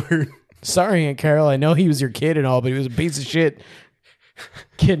be hard. Sorry, Aunt Carol. I know he was your kid and all, but he was a piece of shit.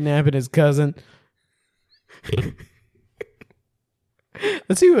 Kidnapping his cousin.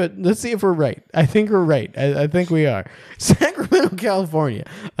 Let's see if we're right. I think we're right. I think we are. Sacramento, California.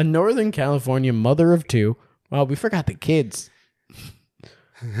 A Northern California mother of 2. Well, we forgot the kids.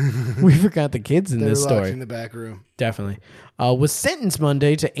 We forgot the kids in this story. In the back room. Definitely. Was sentenced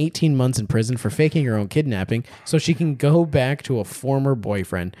Monday to 18 months in prison for faking her own kidnapping so she can go back to a former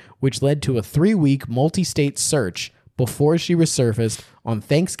boyfriend, which led to a 3-week multi-state search before she resurfaced on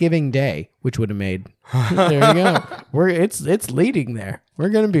Thanksgiving Day, which would have made. There you go. It's leading there. We're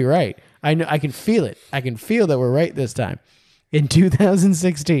gonna be right. I know. I can feel it. I can feel that we're right this time. In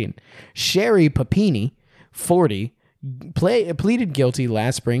 2016, Sherry Papini, 40, pleaded guilty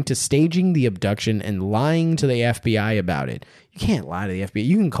last spring to staging the abduction and lying to the FBI about it. You can't lie to the FBI.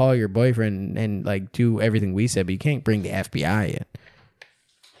 You can call your boyfriend and like do everything we said, but you can't bring the FBI in.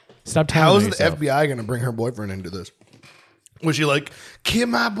 Stop telling How is yourself. the FBI going to bring her boyfriend into this? Was she like, kid,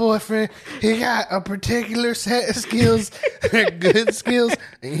 my boyfriend, he got a particular set of skills, they're good skills,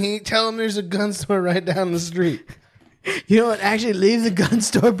 and he ain't telling there's a gun store right down the street. You know what? Actually, leave the gun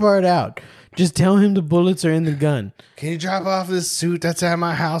store part out. Just tell him the bullets are in the gun. Can you drop off this suit that's at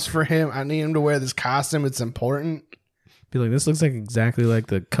my house for him? I need him to wear this costume. It's important. Be like, this looks like exactly like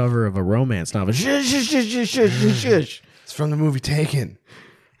the cover of a romance novel. Shush, shush, shush, shush, shush, shush. It's from the movie Taken.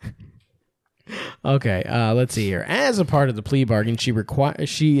 Okay, let's see here. As a part of the plea bargain, she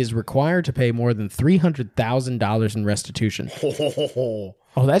is required to pay more than $300,000 in restitution.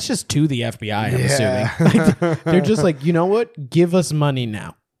 Oh, that's just to the FBI, I'm assuming. Like, they're just like, you know what? Give us money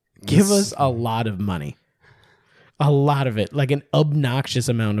now. Give us a lot of money. A lot of it. Like an obnoxious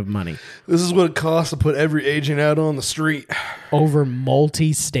amount of money. This is what it costs to put every agent out on the street. Over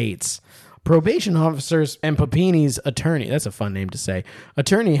multi-states. Probation officers and Papini's attorney, that's a fun name to say,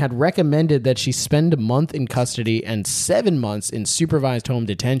 attorney had recommended that she spend a month in custody and 7 months in supervised home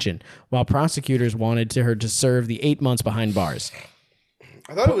detention, while prosecutors wanted her to serve the 8 months behind bars.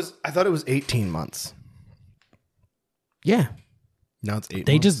 I thought it was 18 months. Yeah. Now it's 8 months.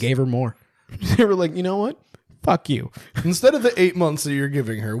 They just gave her more. They were like, you know what? Fuck you. Instead of the 8 months that you're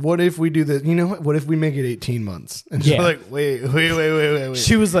giving her, what if we do this? You know what? What if we make it 18 months? And she's like, wait.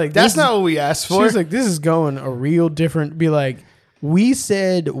 She was like, that's not what we asked for. She was like, this is going a real different, be like, we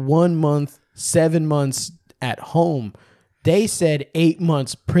said 1 month, 7 months at home. They said 8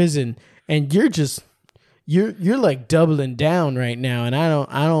 months prison. And you're just, you're like doubling down right now. And I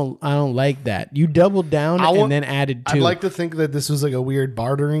don't like that. You doubled down and then added 2. I'd like to think that this was like a weird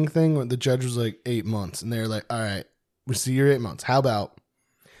bartering thing where the judge was like 8 months. And they're like, all right, we see your 8 months. How about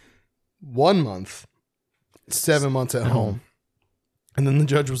 1 month, 7 months at home? And then the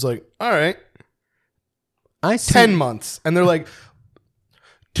judge was like, all right, I see 10 months. And they're like,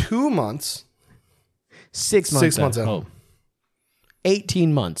 2 months. 6 months at home.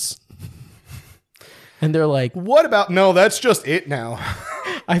 18 months. And they're like, what about, no, that's just it now.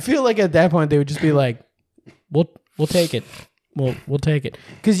 I feel like at that point they would just be like, we'll take it. We'll take it.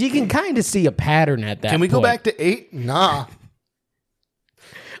 Because you can kind of see a pattern at that point. Can we go back to 8? Nah.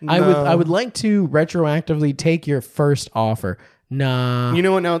 I would like to retroactively take your first offer. Nah. You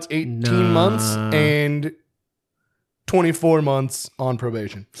know what? Now it's 18 months and 24 months on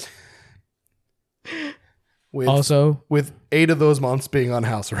probation. With 8 of those months being on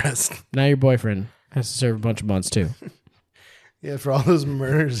house arrest. Now your boyfriend has to serve a bunch of months too. Yeah, for all those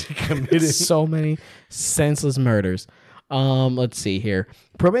murders he committed. So many senseless murders. Let's see here.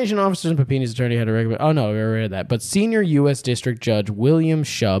 Probation officers and Papini's attorney had to recommend. Oh no, we already read that. But senior U.S. District Judge William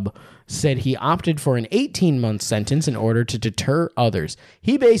Shub said he opted for an 18-month sentence in order to deter others.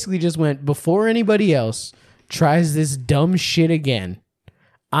 He basically just went, before anybody else tries this dumb shit again,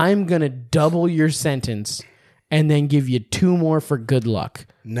 I'm gonna double your sentence and then give you 2 more for good luck.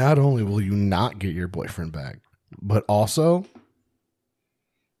 Not only will you not get your boyfriend back, but also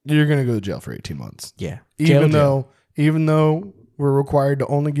you're gonna go to jail for 18 months. Yeah. Even though we're required to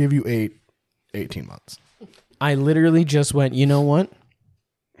only give you 18 months. I literally just went, you know what?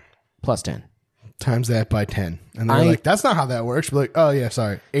 Plus 10. Times that by 10. And they're like, that's not how that works. We're like, oh yeah,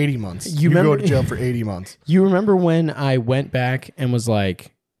 sorry. 80 months. You go to jail for 80 months. You remember when I went back and was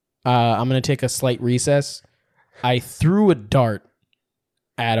like, I'm going to take a slight recess? I threw a dart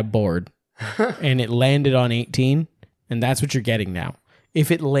at a board and it landed on 18. And that's what you're getting now. If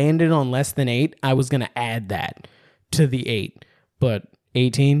it landed on less than 8, I was going to add that to the 8. But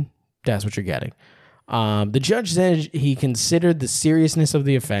 18, that's what you're getting. The judge said he considered the seriousness of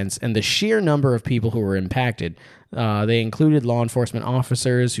the offense and the sheer number of people who were impacted. They included law enforcement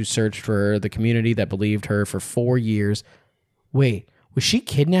officers who searched for the community that believed her for 4 years. Wait, was she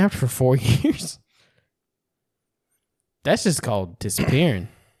kidnapped for 4 years? That's just called disappearing.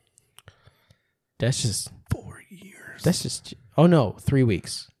 That's just 4 years. That's just, oh no, 3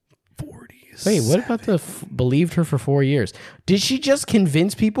 weeks. 40. Wait, what about the believed her for 4 years? Did she just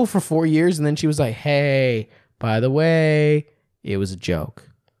convince people for 4 years and then she was like, hey, by the way, it was a joke?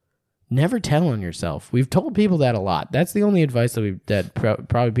 Never tell on yourself. We've told people that a lot. That's the only advice that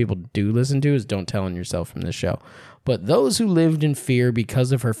probably people do listen to is don't tell on yourself from this show. But those who lived in fear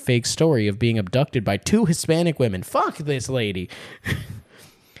because of her fake story of being abducted by 2 Hispanic women, fuck this lady,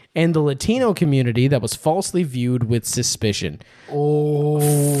 and the Latino community that was falsely viewed with suspicion. Oh,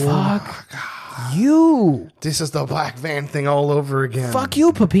 fuck you. This is the black van thing all over again. Fuck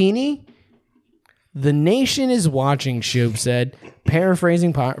you, Papini. The nation is watching, Shub said,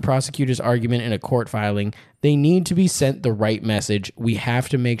 paraphrasing prosecutor's argument in a court filing. They need to be sent the right message. We have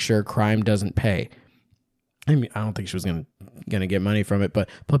to make sure crime doesn't pay. I mean, I don't think she was gonna get money from it, but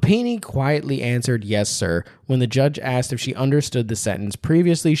Papini quietly answered, yes, sir. When the judge asked if she understood the sentence,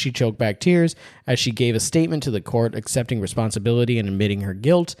 previously she choked back tears as she gave a statement to the court accepting responsibility and admitting her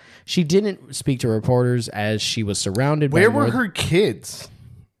guilt. She didn't speak to reporters as she was surrounded by Where were her kids?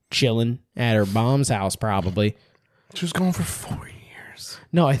 Chilling at her mom's house, probably. She was gone for 4 years.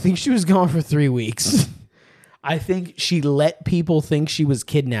 No, I think she was gone for 3 weeks. I think she let people think she was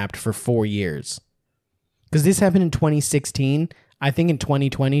kidnapped for 4 years. Because this happened in 2016. I think in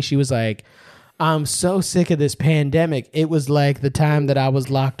 2020, she was like, I'm so sick of this pandemic. It was like the time that I was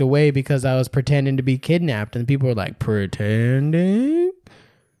locked away because I was pretending to be kidnapped. And people were like, pretending?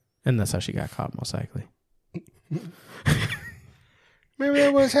 And that's how she got caught, most likely. Maybe I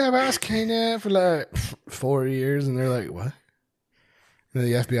was kidnapped for like 4 years. And they're like, what? And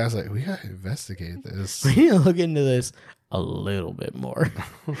the FBI's like, we got to investigate this. We need to look into this a little bit more.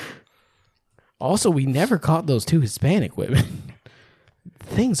 Also, we never caught those 2 Hispanic women.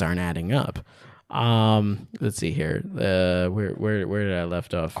 Things aren't adding up. Let's see here. Where did I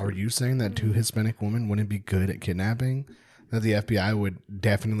left off? Are you saying that 2 Hispanic women wouldn't be good at kidnapping? That the FBI would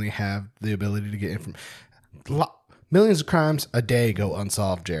definitely have the ability to get information? Millions of crimes a day go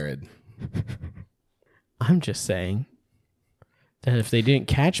unsolved, Jared. I'm just saying that if they didn't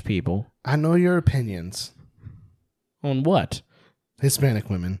catch people... I know your opinions. On what? Hispanic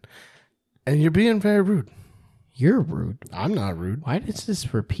women. And you're being very rude. You're rude. I'm not rude. Why is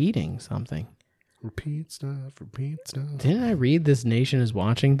this repeating something? Repeat stuff. Didn't I read this Nation is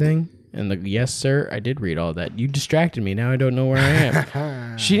Watching thing? And the yes, sir, I did read all that. You distracted me. Now I don't know where I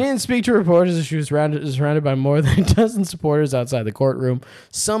am. She didn't speak to reporters as she was surrounded by more than a dozen supporters outside the courtroom,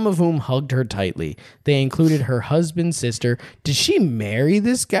 some of whom hugged her tightly. They included her husband's sister. Did she marry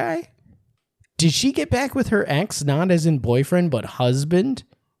this guy? Did she get back with her ex, not as in boyfriend, but husband?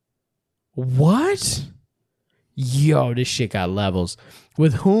 What? Yo, this shit got levels.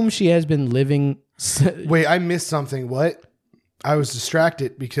 With whom she has been living... Wait, I missed something. What? I was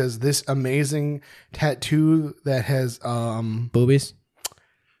distracted because this amazing tattoo that has... boobies?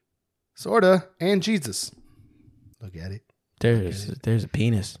 Sorta. And Jesus. Look at it. There's a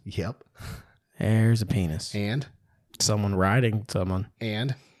penis. Yep. There's a penis. And? Someone riding someone.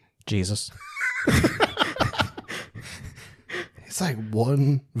 And? Jesus. It's like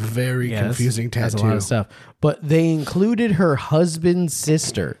one very confusing that's tattoo. a lot of stuff. But they included her husband's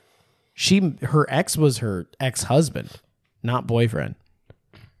sister. Her ex was her ex-husband, not boyfriend.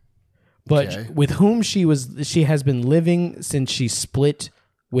 But with whom she has been living since she split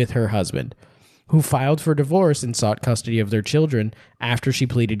with her husband, who filed for divorce and sought custody of their children after she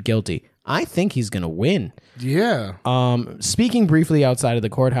pleaded guilty. I think he's going to win. Yeah. Speaking briefly outside of the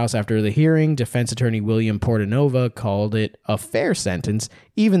courthouse after the hearing, defense attorney William Portanova called it a fair sentence,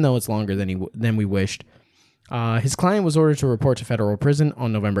 even though it's longer than we wished. His client was ordered to report to federal prison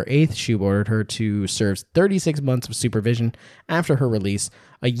on November 8th. She ordered her to serve 36 months of supervision after her release,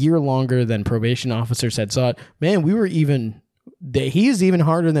 a year longer than probation officers had sought. Man, he's even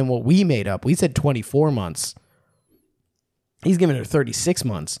harder than what we made up. We said 24 months. He's giving her 36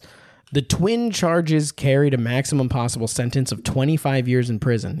 months. The twin charges carried a maximum possible sentence of 25 years in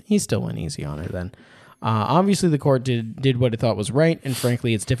prison. He still went easy on her then. Obviously, the court did what it thought was right, and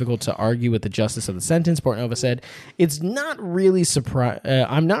frankly, it's difficult to argue with the justice of the sentence. Portanova said, I'm not really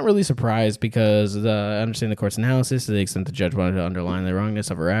surprised because I understand the court's analysis to the extent the judge wanted to underline the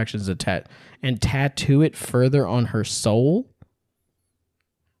wrongness of her actions and tattoo it further on her soul.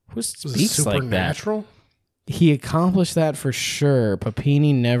 Who speaks like that? He accomplished that for sure.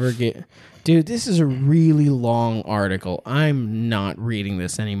 Papini never get... Dude, this is a really long article. I'm not reading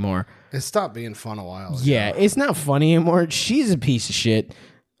this anymore. It stopped being fun a while ago. Yeah, it's not funny anymore. She's a piece of shit.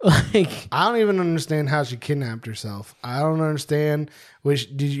 Like, I don't even understand how she kidnapped herself. I don't understand.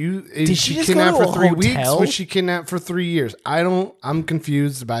 Did she just kidnapped go to for a 3 weeks? hotel? Was she kidnapped for 3 years? I'm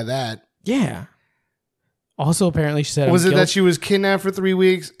confused by that. yeah. Also, apparently, she said... Was it that she was kidnapped for 3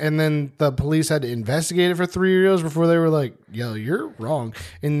 weeks and then the police had to investigate it for 3 years before they were like, yo, you're wrong?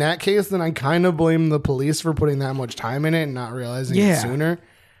 In that case, then I kind of blame the police for putting that much time in it and not realizing it sooner.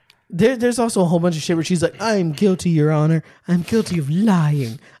 There's also a whole bunch of shit where she's like, I'm guilty, Your Honor. I'm guilty of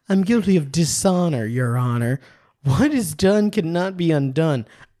lying. I'm guilty of dishonor, Your Honor. What is done cannot be undone.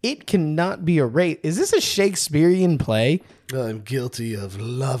 It cannot be erased. Is this a Shakespearean play? I'm guilty of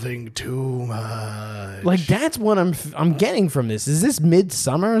loving too much. Like, that's what I'm getting from this. Is this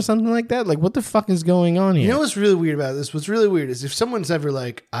Midsummer or something like that? Like, what the fuck is going on here? You know what's really weird about this? What's really weird is if someone's ever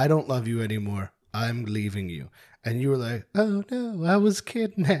like, I don't love you anymore, I'm leaving you. And you were like, oh no, I was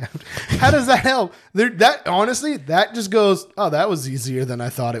kidnapped. How does that help? Honestly, that just goes, oh, that was easier than I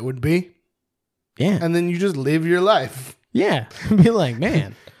thought it would be. Yeah. And then you just live your life. Yeah. Be like,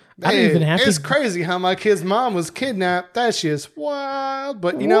 man, I don't even have It's to. crazy how my kid's mom was kidnapped. That shit's wild.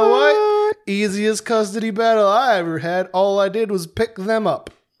 But you know what? Easiest custody battle I ever had. All I did was pick them up.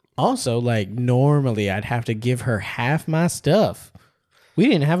 Also, like, normally I'd have to give her half my stuff. We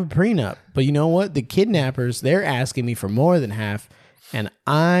didn't have a prenup. But you know what? The kidnappers, they're asking me for more than half. And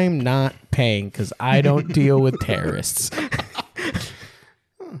I'm not paying because I don't deal with terrorists.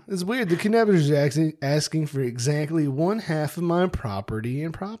 It's weird. The kidnappers are asking for exactly 1/2 of my property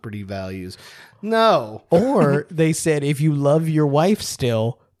and property values. No. Or they said, if you love your wife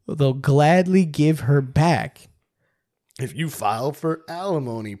still, they'll gladly give her back. If you file for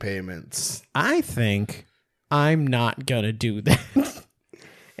alimony payments. I think I'm not going to do that.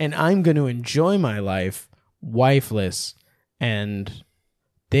 And I'm going to enjoy my life wifeless. And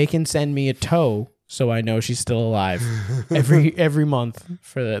they can send me a tow so I know she's still alive every month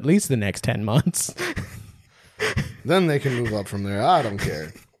for at least the next 10 months. Then they can move up from there. I don't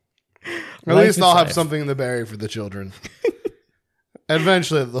care. At Life least is I'll have life. something in the berry for the children.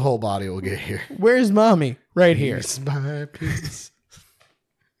 Eventually, the whole body will get here. Where's mommy? Right here. Piece by piece.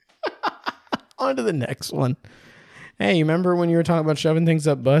 On to the next one. Hey, you remember when you were talking about shoving things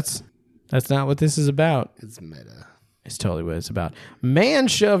up butts? That's not what this is about. It's meta. It's totally what it's about. Man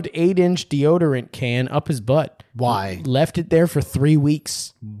shoved 8-inch deodorant can up his butt. Why? Left it there for 3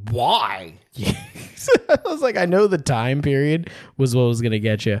 weeks. Why? I was like, I know the time period was what was going to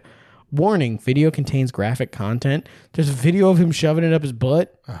get you. Warning, video contains graphic content. There's a video of him shoving it up his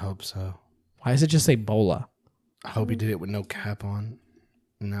butt. I hope so. Why does it just say Bola? I hope he did it with no cap on.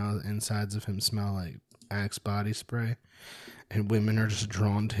 Now the insides of him smell like Axe body spray. And women are just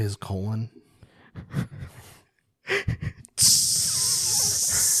drawn to his colon.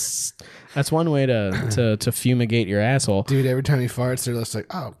 That's one way to fumigate your asshole. Dude, every time he farts, they're just like,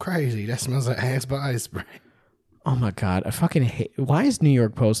 oh, crazy. That smells like Axe body spray. Oh my God. I fucking hate. Why does New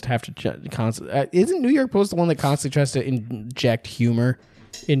York Post have to constantly. Isn't New York Post the one that constantly tries to inject humor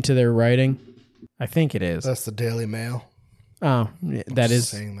into their writing? I think it is. That's the Daily Mail. Oh, that is.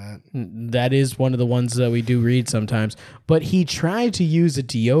 Saying that. That is one of the ones that we do read sometimes. But he tried to use a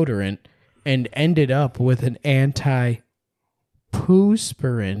deodorant and ended up with an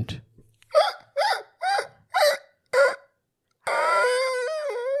anti-poospirant.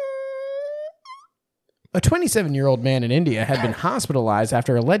 A 27-year-old man in India had been hospitalized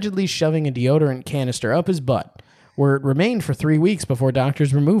after allegedly shoving a deodorant canister up his butt, where it remained for 3 weeks before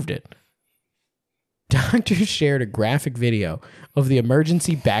doctors removed it. Doctors shared a graphic video of the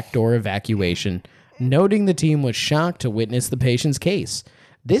emergency backdoor evacuation, noting the team was shocked to witness the patient's case.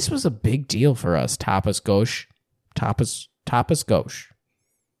 This was a big deal for us, Tapas Ghosh.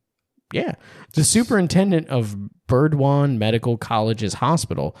 Yeah. The superintendent of Burdwan Medical College's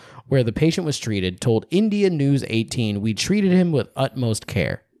hospital, where the patient was treated, told India News 18 we treated him with utmost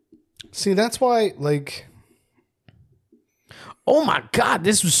care. See, that's why, like... Oh my God,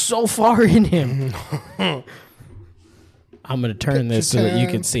 this was so far in him. I'm going to turn this so that you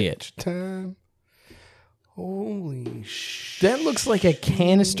can see it. Time. Holy shit. That looks like a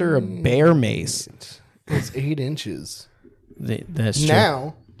canister of bear mace. It's 8 inches. That's true.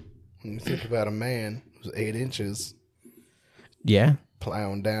 Now, when you think about a man who's 8 inches Yeah.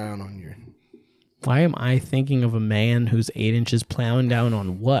 plowing down on your... Why am I thinking of a man who's 8 inches plowing down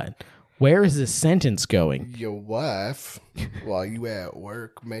on what? Where is this sentence going? Your wife, while you at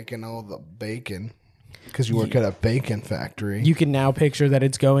work making all the bacon, because you work at a bacon factory. You can now picture that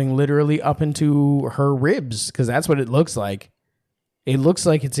it's going literally up into her ribs, because that's what it looks like. It looks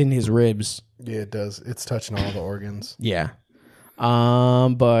like it's in his ribs. Yeah, it does. It's touching all the organs. Yeah.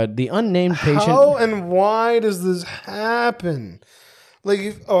 But the unnamed patient... How and why does this happen?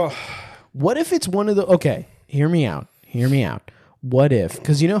 Like, What if it's one of the... Okay, hear me out. What if...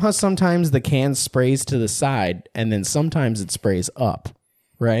 Because you know how sometimes the can sprays to the side, and then sometimes it sprays up,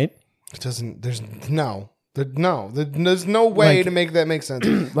 right? it doesn't. There's no way Like- to make that make sense.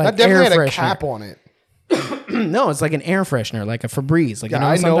 like that definitely had air a freshener. cap on it. No, it's like an air freshener, like a Febreze. Like, Yeah, you know,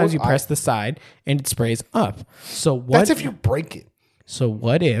 I sometimes know. you press the side, and it sprays up. So what... That's if you break it. So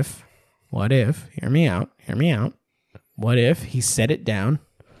what if, hear me out. What if he set it down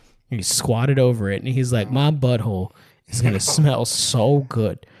and he squatted over it and he's like, my butthole is going to smell so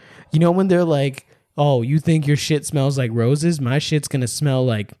good. You know, when they're like, oh, you think your shit smells like roses? My shit's going to smell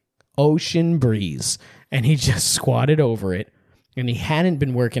like ocean breeze. And he just squatted over it, and he hadn't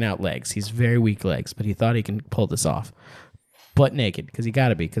been working out legs. He's very weak legs, but he thought he can pull this off. Butt naked, because he got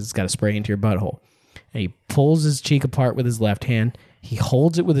to be, because it's got to spray into your butthole. And he pulls his cheek apart with his left hand. He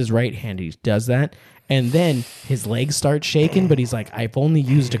holds it with his right hand. He does that. And then his legs start shaking, but he's like, I've only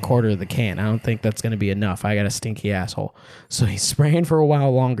used a quarter of the can. I don't think that's going to be enough. I got a stinky asshole. So he's spraying for a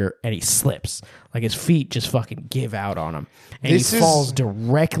while longer, and he slips. Like, his feet just fucking give out on him. And This he is- falls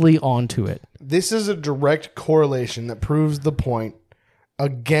directly onto it. This is a direct correlation that proves the point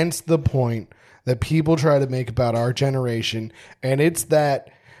against the point that people try to make about our generation. And it's that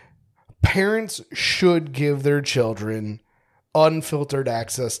parents should give their children unfiltered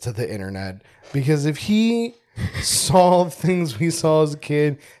access to the internet. Because if he saw things we saw as a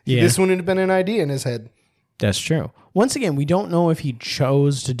kid, Yeah. this wouldn't have been an idea in his head. That's true. Once again, we don't know if he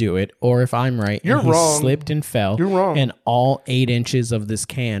chose to do it or if I'm right. You're and he wrong. Slipped and fell. You're wrong. And all 8 inches of this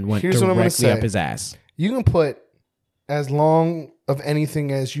can went Here's what I'm gonna directly say. up his ass. You can put as long of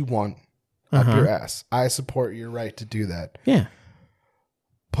anything as you want up your ass. I support your right to do that. Yeah.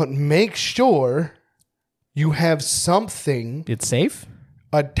 But make sure you have something It's safe?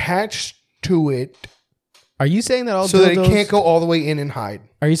 attached to it Are you saying that all so dildos... that it can't go all the way in and hide.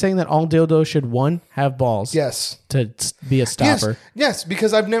 Are you saying that all dildos should, one, have balls? Yes. To be a stopper? Yes,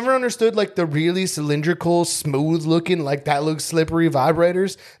 because I've never understood like the really cylindrical, smooth looking, like that looks slippery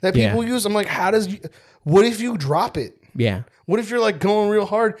vibrators that people use. I'm like, what if you drop it? Yeah. What if you're like going real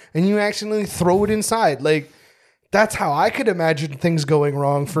hard and you accidentally throw it inside? Like, that's how I could imagine things going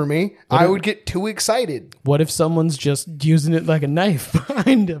wrong for me. I would get too excited. What if someone's just using it like a knife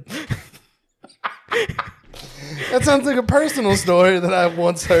behind him? That sounds like a personal story that I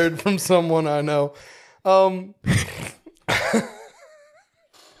once heard from someone I know.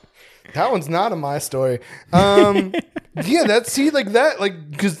 That one's not in my story. Yeah,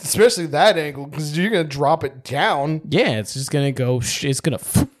 because especially that angle, because you're gonna drop it down. Yeah, it's just going to go... It's going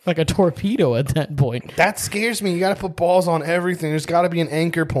to... like a torpedo at that point. That scares me. You gotta put balls on everything. There's gotta be an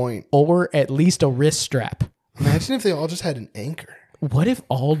anchor point. Or at least a wrist strap. Imagine if they all just had an anchor. What if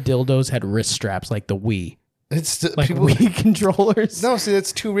all dildos had wrist straps like the Wii? It's Like people. Wii controllers? No, see,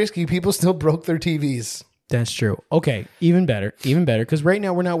 that's too risky. People still broke their TVs. That's true. Okay, even better, because right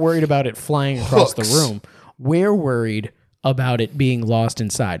now we're not worried about it flying across Hooks. the room. We're worried about it being lost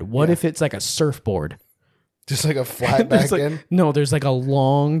inside. What if it's like a surfboard? Just like a flat back There's end. no, there's like a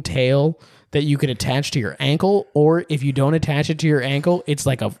long tail that you can attach to your ankle, or if you don't attach it to your ankle, it's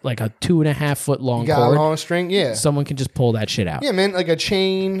like a 2.5 foot long You got cord. a long string, yeah. Someone can just pull that shit out. Yeah, man, like a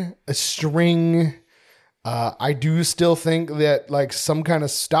chain, a string, I do still think that like some kind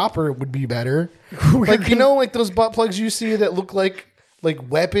of stopper would be better. Like, you know, like those butt plugs you see that look like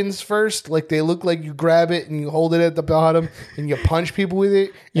weapons first, like they look like you grab it and you hold it at the bottom and you punch people with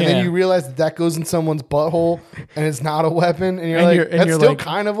it, and then you realize that goes in someone's butthole and it's not a weapon, and you're that's still like,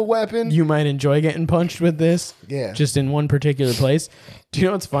 kind of a weapon. You might enjoy getting punched with this, just in one particular place. Do you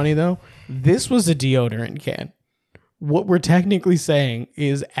know what's funny though? This was a deodorant can. What we're technically saying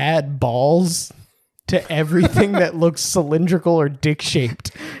is add balls to everything that looks cylindrical or dick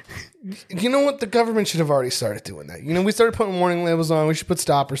shaped. You know what? The government should have already started doing that. You know, we started putting warning labels on. We should put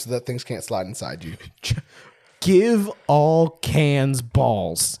stoppers so that things can't slide inside you. Give all cans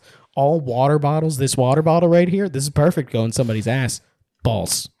balls. All water bottles. This water bottle right here, this is perfect. Go in somebody's ass.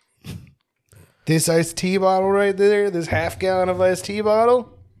 Balls. This iced tea bottle right there, this half gallon of iced tea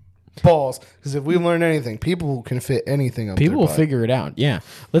bottle, balls. Because if we learn anything, people can fit anything up. People will figure it out. Yeah.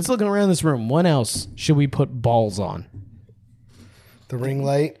 Let's look around this room. What else should we put balls on? The ring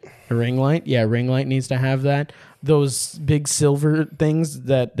light. A ring light? Yeah, ring light needs to have that. Those big silver things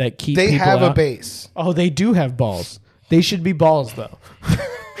that keep they people have out. A base. Oh, they do have balls. They should be balls, though.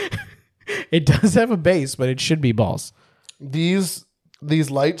 It does have a base, but it should be balls. These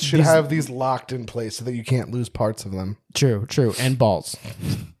lights should have these locked in place so that you can't lose parts of them. True. And balls.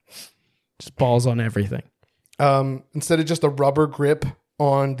 Just balls on everything. Instead of just a rubber grip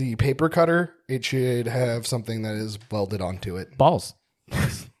on the paper cutter, it should have something that is welded onto it. Balls.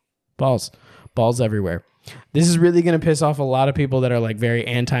 Balls everywhere. This is really going to piss off a lot of people that are like very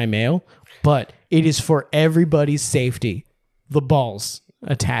anti-male, but it is for everybody's safety. The balls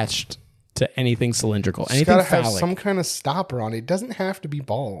attached to anything cylindrical, anything phallic. It's got to have some kind of stopper on it. It doesn't have to be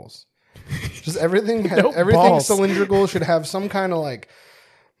balls. Just everything balls. Cylindrical should have some kind of like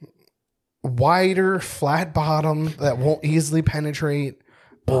wider, flat bottom that won't easily penetrate,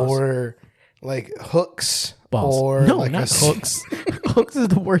 balls. Or like hooks. Balls. Or no, like not hooks. Hooks is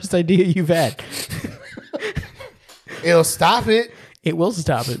the worst idea you've had. It'll stop it. It will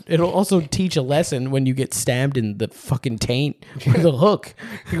stop it. It'll also teach a lesson when you get stabbed in the fucking taint with a hook.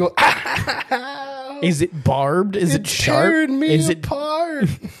 You go, ow! Is it barbed? Is it sharp? Tearing me apart.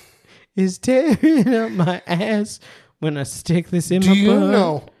 Is tearing up my ass when I stick this in my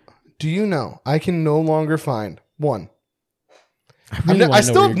butt. Do you know? I can no longer find one. I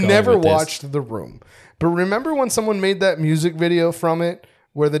still have never watched The Room. But remember when someone made that music video from it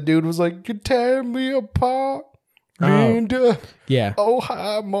where the dude was like, "You tear me apart, Linda." Yeah. Oh,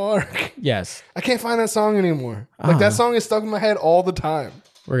 hi, Mark. Yes. I can't find that song anymore. Like that song is stuck in my head all the time.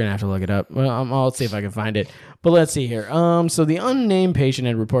 We're going to have to look it up. Well, I'll see if I can find it. But let's see here. So the unnamed patient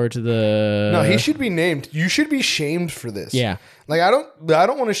had reported to the... No, he should be named. You should be shamed for this. Yeah. Like, I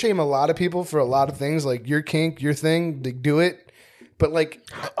don't want to shame a lot of people for a lot of things. Like, your kink, your thing, they do it. But, like,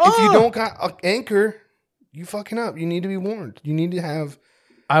 if you don't got an anchor... You fucking up. You need to be warned. You need to have...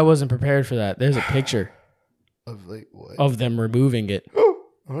 I wasn't prepared for that. There's a picture. Of like what? Of them removing it. I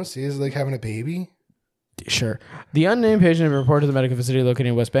want to see. Is it like having a baby? Sure. The unnamed patient had reported to the medical facility located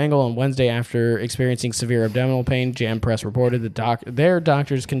in West Bengal on Wednesday after experiencing severe abdominal pain. Jam Press reported that their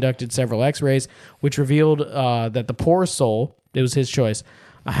doctors conducted several x-rays, which revealed that the poor soul, it was his choice,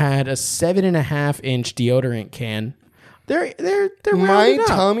 had a 7.5-inch deodorant can. They're my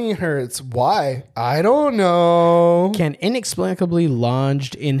tummy hurts. Why? I don't know. Can inexplicably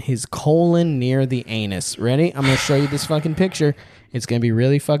lodged in his colon near the anus. Ready? I'm going to show you this fucking picture. It's going to be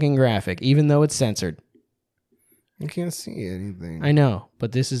really fucking graphic, even though it's censored. You can't see anything. I know,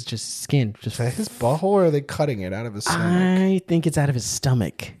 but this is just skin. Is that his butthole, or are they cutting it out of his stomach? I think it's out of his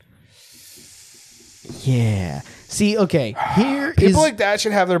stomach. Yeah. See, okay, people like that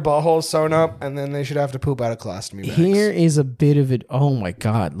should have their buttholes sewn up, and then they should have to poop out of colostomy bags. Here is a bit of it. Oh my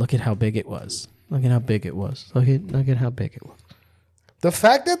God! Look at how big it was. Look at how big it was. Look at how big it was. The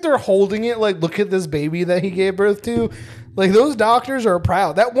fact that they're holding it, like, look at this baby that he gave birth to. Like, those doctors are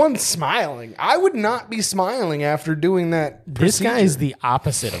proud. That one's smiling. I would not be smiling after doing that procedure. This guy is the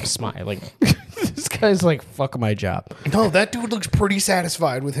opposite of smiling. This guy's like, fuck my job. No, that dude looks pretty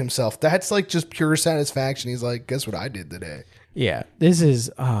satisfied with himself. That's like just pure satisfaction. He's like, guess what I did today? Yeah, this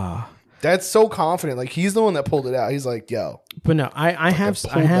is... That's so confident. Like, he's the one that pulled it out. He's like, yo. But no, I have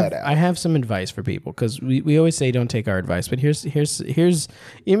some advice for people, because we always say don't take our advice, but here's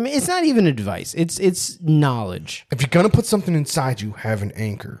it's not even advice. It's knowledge. If you're gonna put something inside you, have an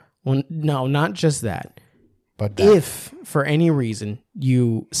anchor. Well, no, not just that. But if for any reason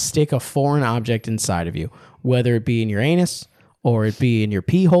you stick a foreign object inside of you, whether it be in your anus or it be in your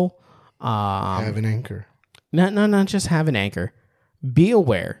pee hole, have an anchor. Not just have an anchor. Be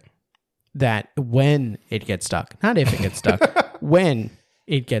aware that when it gets stuck, not if it gets stuck, when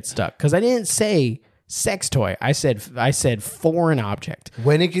it gets stuck. Because I didn't say sex toy. I said foreign object.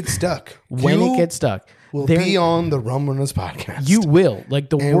 When it gets stuck. When You it gets stuck. will There- be on the Rum Runners podcast. You will. Like,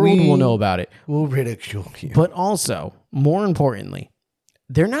 the And world we- will know about it. will ridicule you. But also, more importantly,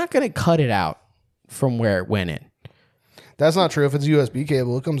 they're not going to cut it out from where it went in. That's not true. If it's a USB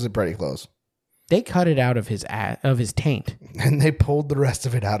cable, it comes in pretty close. They cut it out of his taint. And they pulled the rest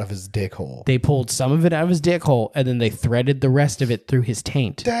of it out of his dick hole. They pulled some of it out of his dick hole, and then they threaded the rest of it through his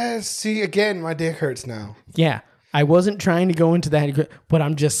taint. See, again, my dick hurts now. Yeah, I wasn't trying to go into that, but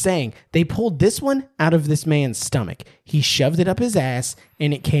I'm just saying, they pulled this one out of this man's stomach. He shoved it up his ass,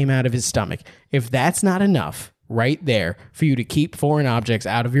 and it came out of his stomach. If that's not enough right there for you to keep foreign objects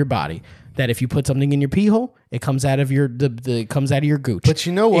out of your body, that if you put something in your pee hole, it comes out of your it comes out of your gooch. But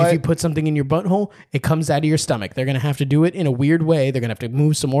you know what? If you put something in your butthole, it comes out of your stomach. They're gonna have to do it in a weird way. They're gonna have to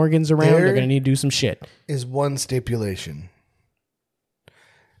move some organs around. They're gonna need to do some shit. Is one stipulation.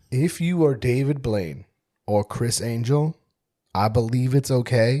 If you are David Blaine or Chris Angel, I believe it's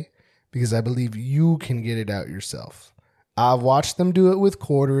okay because I believe you can get it out yourself. I've watched them do it with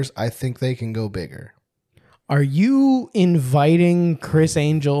quarters. I think they can go bigger. Are you inviting Chris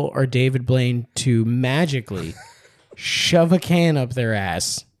Angel or David Blaine to magically shove a can up their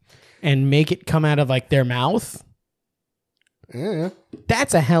ass and make it come out of like their mouth? Yeah.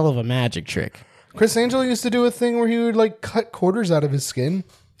 That's a hell of a magic trick. Chris Angel used to do a thing where he would like cut quarters out of his skin.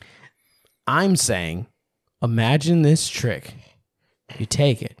 I'm saying, imagine this trick. You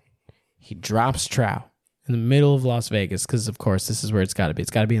take it. He drops trow in the middle of Las Vegas because, of course, this is where it's got to be.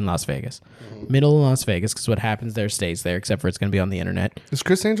 It's got to be in Las Vegas. Middle of Las Vegas because what happens there stays there, except for it's going to be on the internet. Does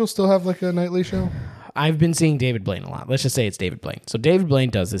Chris Angel still have like a nightly show? I've been seeing David Blaine a lot. Let's just say it's David Blaine. So David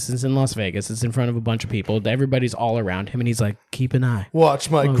Blaine does this. It's in Las Vegas. It's in front of a bunch of people. Everybody's all around him, and he's like, keep an eye. Watch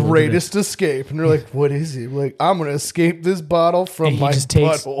my look at greatest escape. And they're like, what is it? Like, I'm going to escape this bottle from And my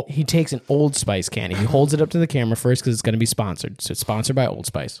butthole. he takes an Old Spice can. He holds it up to the camera first because it's going to be sponsored. So it's sponsored by Old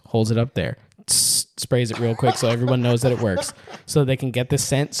Spice. Holds it up there. Sprays it real quick so everyone knows that it works. So they can get the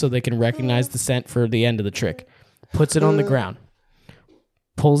scent so they can recognize the scent for the end of the trick. Puts it on the ground.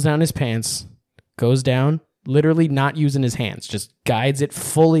 Pulls down his pants. Goes down. Literally not using his hands. Just guides it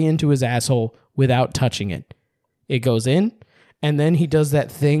fully into his asshole without touching it. It goes in. And then he does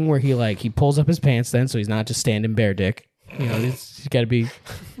that thing where he pulls up his pants then so he's not just standing bare dick. You know, he's got to be...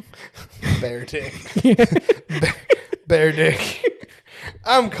 Bear dick. Bear dick.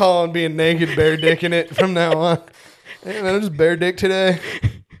 I'm calling being naked bear dick in it from now on. And I'm just bear dick today.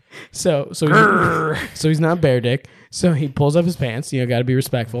 So he's not bare dick. So he pulls up his pants. You know, got to be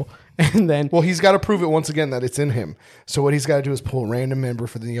respectful. And then... Well, he's got to prove it once again that it's in him. So what he's got to do is pull a random member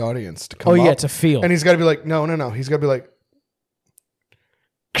for the audience to come up. to feel. And he's got to be like, no. He's got to be like...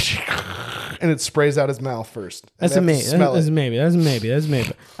 And it sprays out his mouth first. That's And they have amazing. to smell That's it.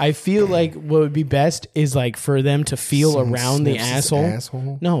 maybe. I feel like what would be best is like for them to feel Someone around the sniffs his asshole.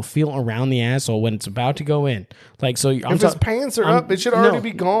 asshole? No, feel around the asshole when it's about to go in. Like so. If his pants are up, it should already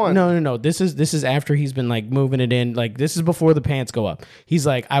be gone. No. This is after he's been like moving it in. Like this is before the pants go up. He's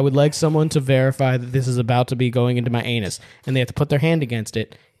like, I would like someone to verify that this is about to be going into my anus, and they have to put their hand against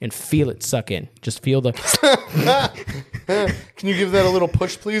it and feel it suck in. Just feel the. Can you give that a little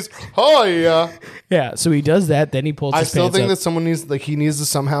push, please? Oh, yeah. Yeah. So he does that. Then he pulls. I his still pants think up. that someone needs, like, he needs to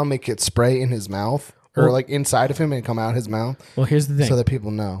somehow make it spray in his mouth or, like, inside of him and come out his mouth Well, here's the thing. so that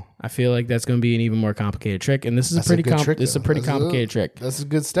people know. I feel like that's going to be an even more complicated trick, and this is That's a pretty good trick, this is a though. pretty That's complicated trick. That's a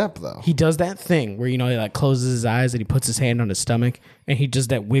good step, though. He does that thing where, you know, he like closes his eyes and he puts his hand on his stomach and he does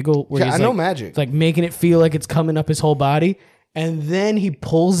that wiggle where Yeah, he's I know like, magic. It's like making it feel like it's coming up his whole body, and then he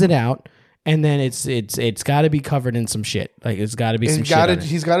pulls it out, and then it's got to be covered in some shit. Like it's got to be some shit. On it.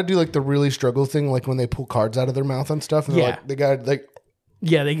 He's got to do, like, the really struggle thing, like when they pull cards out of their mouth and stuff. And they're Yeah. like, they got, like,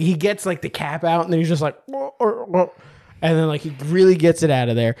 Yeah, he gets like the cap out, and then he's just like, and then like he really gets it out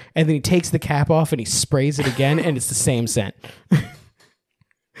of there, and then he takes the cap off and he sprays it again, and it's the same scent.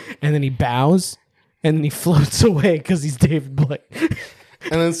 And then he bows, and then he floats away because he's David Blaine.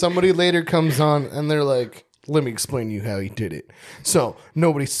 and then somebody later comes on and they're like, let me explain to you how he did it. So,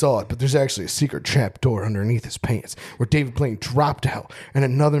 nobody saw it, but there's actually a secret trap door underneath his pants where David Blaine dropped out and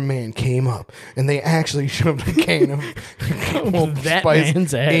another man came up and they actually shoved a can of That spice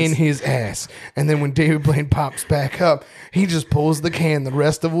man's ass. in his ass. And then when David Blaine pops back up, he just pulls the can the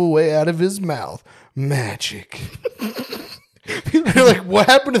rest of the way out of his mouth. Magic. You're like, what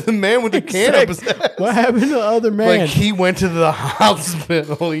happened to the man with the can up his ass? What happened to the other man? Like, he went to the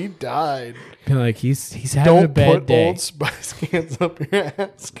hospital. He died. Like he's having a Don't bad put day. Old Spice cans up your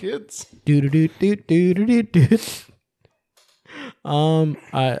ass, kids. Do. I'm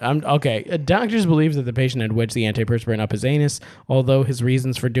okay. Doctors believe that the patient had wedged the antiperspirant up his anus, although his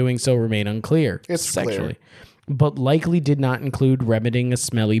reasons for doing so remain unclear. It's sexually, but likely did not include remedying a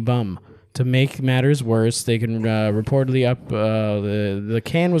smelly bum. To make matters worse, they can reportedly up the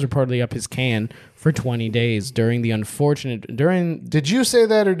can was reportedly up his can for 20 days during the unfortunate Did you say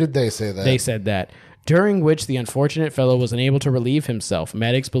that or did they say that? They said that. During which the unfortunate fellow was unable to relieve himself.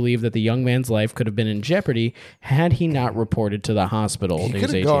 Medics believe that the young man's life could have been in jeopardy had he not reported to the hospital. He News could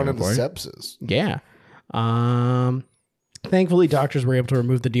have 18 gone into reported. sepsis. Yeah. Thankfully, doctors were able to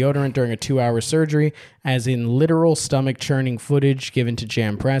remove the deodorant during a 2-hour surgery, as in literal stomach churning footage given to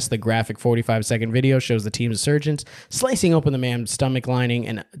Jam Press. The graphic 45-second video shows the team of surgeons slicing open the man's stomach lining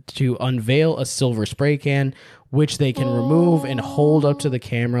and to unveil a silver spray can, which they can remove and hold up to the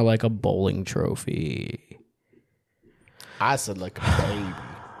camera like a bowling trophy. I said like a baby.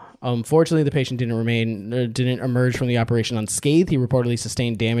 Unfortunately, the patient didn't emerge from the operation unscathed. He reportedly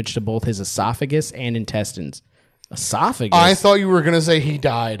sustained damage to both his esophagus and intestines. Esophagus? I thought you were going to say he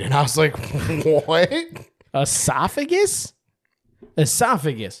died, and I was like, what? Esophagus?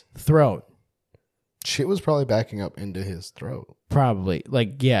 Esophagus. Throat. Shit was probably backing up into his throat. Probably.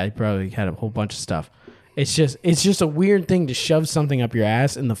 Like, yeah, he probably had a whole bunch of stuff. It's just a weird thing to shove something up your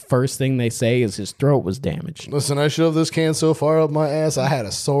ass, and the first thing they say is his throat was damaged. Listen, I shoved this can so far up my ass, I had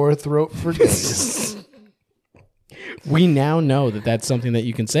a sore throat for days. We now know that that's something that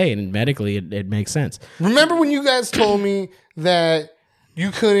you can say, and medically it makes sense. Remember when you guys told me that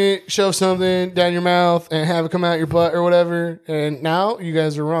you couldn't shove something down your mouth and have it come out your butt or whatever? And now you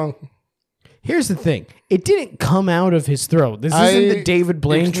guys are wrong. Here's the thing. It didn't come out of his throat. This isn't the David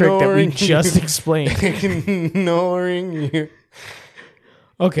Blaine trick that we just explained. Ignoring you.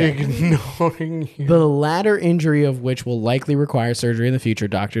 Okay. Ignoring you. The latter injury of which will likely require surgery in the future,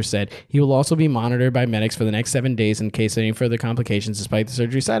 doctors said. He will also be monitored by medics for the next 7 days in case of any further complications. Despite the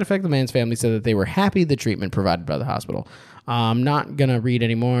surgery side effect, the man's family said that they were happy the treatment provided by the hospital. I'm not going to read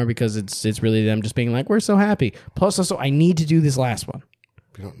anymore because it's really them just being like, we're so happy. Plus, also, I need to do this last one.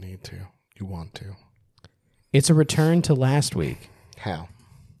 You don't need to. You want to. It's a return to last week. How?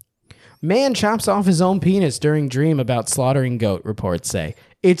 Man chops off his own penis during dream about slaughtering goat, reports say.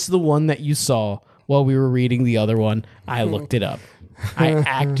 It's the one that you saw while we were reading the other one. I looked it up. I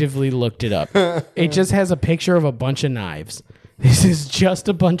actively looked it up. It just has a picture of a bunch of knives. This is just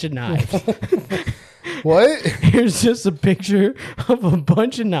a bunch of knives. What? Here's just a picture of a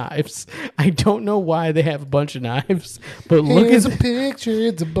bunch of knives. I don't know why they have a bunch of knives, but look Here's at a picture.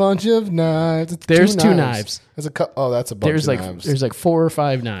 It's a bunch of knives. It's There's two knives. There's that's a bunch there's of like knives. there's like 4 or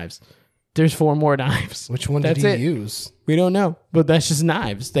 5 knives. There's 4 more knives. Which one That's did he it. use? We don't know, but that's just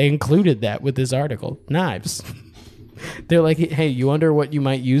knives. They included that with this article. Knives. They're like, hey, you wonder what you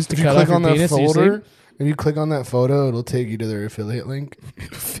might use to cut off your on that penis? folder, if you click on that photo, it'll take you to their affiliate link.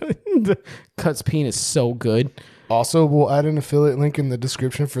 Cuts penis so good. Also, we'll add an affiliate link in the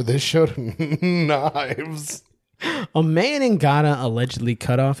description for this show to knives. A man in Ghana allegedly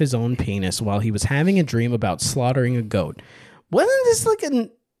cut off his own penis while he was having a dream about slaughtering a goat. Wasn't this like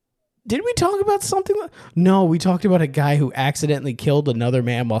did we talk about something? No, we talked about a guy who accidentally killed another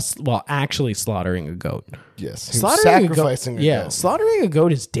man while actually slaughtering a goat. Yes, he was sacrificing a goat. Slaughtering a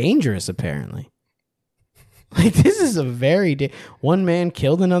goat is dangerous, apparently. Like, this is a very... one man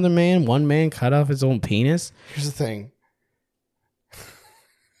killed another man. One man cut off his own penis. Here's the thing.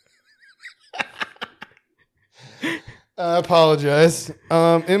 I apologize.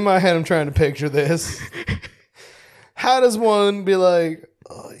 In my head, I'm trying to picture this. How does one be like,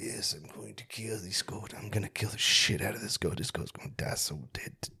 oh, yes, I'm going to kill this goat. I'm going to kill the shit out of this goat. This goat's going to die so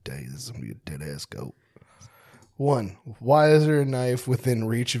dead today. This is going to be a dead-ass goat. One, why is there a knife within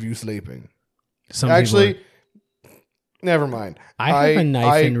reach of you sleeping? Actually, never mind. I have a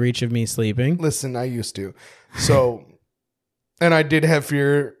knife in reach of me sleeping. Listen, I used to. So, and I did have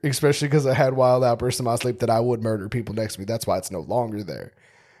fear, especially because I had wild outbursts in my sleep that I would murder people next to me. That's why it's no longer there.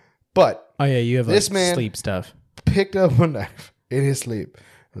 But oh yeah, you have this like man sleep stuff. Picked up a knife in his sleep.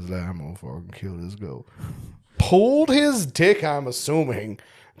 I was like, I'm gonna fucking kill this goat. Pulled his dick, I'm assuming,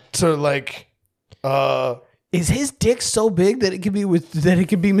 to like is his dick so big that it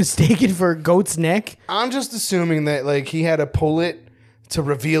could be mistaken for a goat's neck? I'm just assuming that like he had to pull it to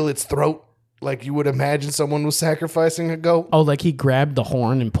reveal its throat, like you would imagine someone was sacrificing a goat. Oh, like he grabbed the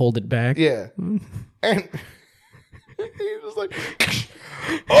horn and pulled it back? Yeah. And he was like,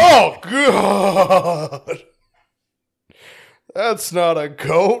 oh God, that's not a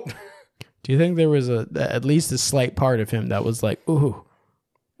goat. Do you think there was at least a slight part of him that was like, ooh,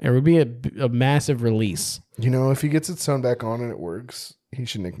 it would be a massive release? You know, if he gets it sewn back on and it works, he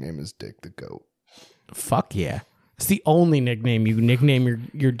should nickname his dick the goat. Fuck yeah. It's the only nickname you nickname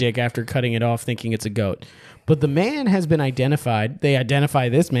your dick after cutting it off thinking it's a goat. But the man has been identified. They identify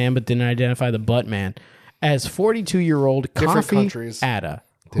this man, but didn't identify the butt man as 42-year-old Coffee countries. Ada,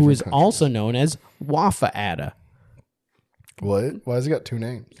 who is also known as Wafa Ada. What? Why has he got two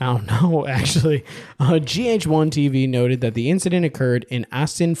names? I don't know, actually. GH1 TV noted that the incident occurred in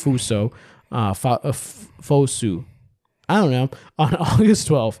Asin Fuso, Fosu. I don't know. On August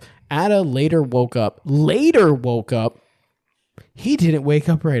 12th, Ada later woke up. He didn't wake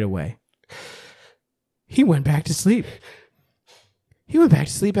up right away. He went back to sleep. He went back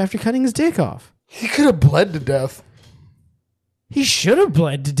to sleep after cutting his dick off. He could have bled to death. He should have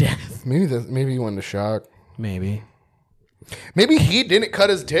bled to death. Maybe he went into shock. Maybe. Maybe he didn't cut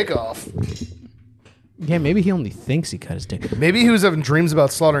his dick off. Yeah, maybe he only thinks he cut his dick. Maybe he was having dreams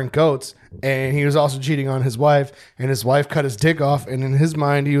about slaughtering goats, and he was also cheating on his wife, and his wife cut his dick off, and in his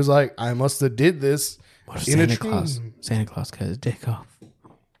mind, he was like, I must have did this What if in a Santa dream. Claus? Santa Claus cut his dick off.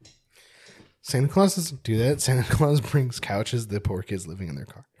 Santa Claus doesn't do that. Santa Claus brings couches the poor kids living in their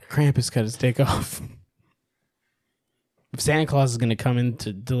car. Krampus cut his dick off. If Santa Claus is going to come in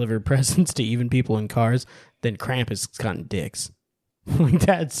to deliver presents to even people in cars, then Krampus is cutting dicks. Like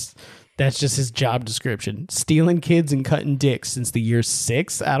that's just his job description. Stealing kids and cutting dicks since the year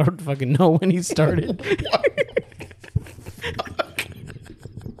 6. I don't fucking know when he started.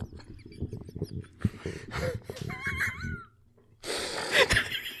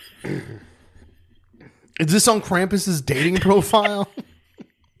 Is this on Krampus's dating profile?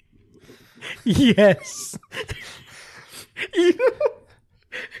 Yes. You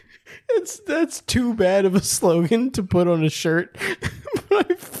know, that's too bad of a slogan to put on a shirt.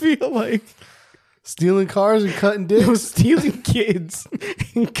 But I feel like Stealing cars and cutting dicks? stealing kids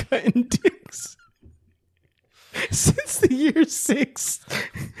and cutting dicks. Since the year 6.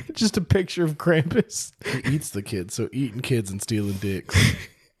 Just a picture of Krampus. He eats the kids, so eating kids and stealing dicks.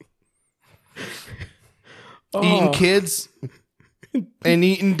 Eating kids and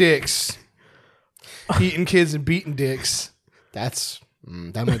eating dicks. Eating kids and beating dicks. That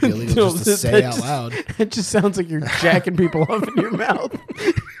might be illegal just to say out loud. It just sounds like you're jacking people off in your mouth.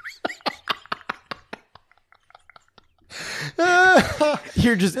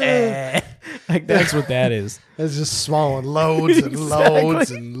 You're just like that's what that is. It's just swallowing loads and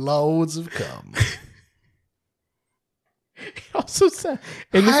loads and loads of cum. Also,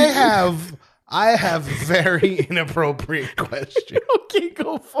 I have very inappropriate question. okay,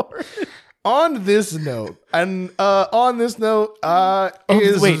 go for it. On this note, is Of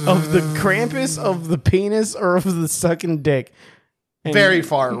the Krampus, of the penis, or of the sucking dick? And- very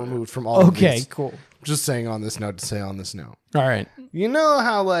far removed from all of Okay, these. cool. Just saying on this note to say on this note. All right, You know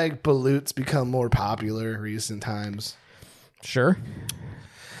how like balloons become more popular in recent times? sure.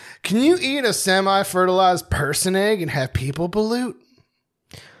 Can you eat a semi-fertilized person egg and have people balut?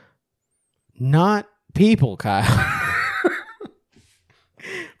 Not people, Kyle.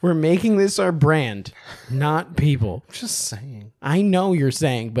 We're making this our brand, not people. Just saying. I know you're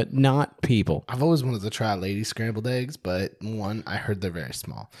saying, but not people. I've always wanted to try lady scrambled eggs, but 1, I heard they're very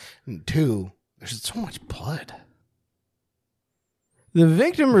small. And 2, there's so much blood. The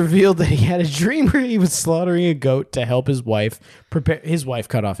victim revealed that he had a dream where he was slaughtering a goat to help his wife prepare. His wife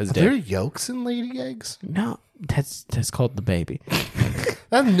cut off his Are there dick. yolks in lady eggs? No, that's called the baby.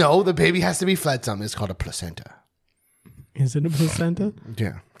 No, the baby has to be fed some. It's called a placenta. Is it a placenta?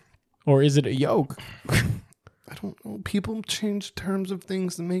 Yeah. Or is it a yolk? I don't know. People change terms of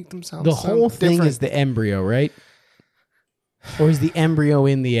things to make themselves The sound whole thing different. is the embryo, right? Or is the embryo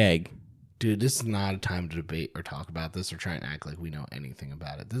in the egg? Dude, this is not a time to debate or talk about this or try and act like we know anything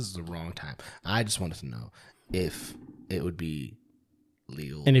about it. This is the wrong time. I just wanted to know if it would be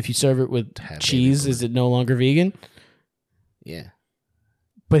legal. And if you serve it with Have cheese, baby is it no longer vegan? Yeah.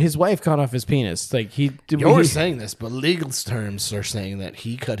 But his wife cut off his penis. Like You're saying this, but legal terms are saying that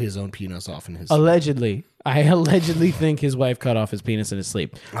he cut his own penis off in his allegedly. I allegedly think his wife cut off his penis in his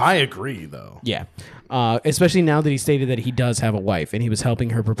sleep. I agree, though. Yeah. Especially now that he stated that he does have a wife and he was helping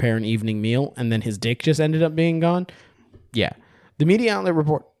her prepare an evening meal and then his dick just ended up being gone. Yeah. The media outlet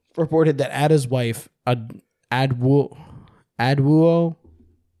reported that Ada's wife, Adwuo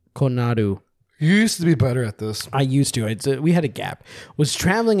Konadu, You used to be better at this. I used to. We had a gap. Was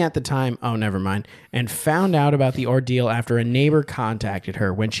traveling at the time. Oh, never mind. And found out about the ordeal after a neighbor contacted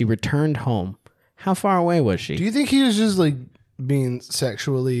her when she returned home. How far away was she? Do you think he was just like being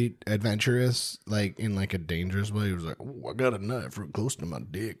sexually adventurous, like in like a dangerous way? He was like, "Oh, I got a knife real close to my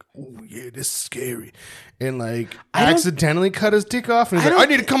dick. Oh yeah, this is scary," and like accidentally cut his dick off. And he's like, "I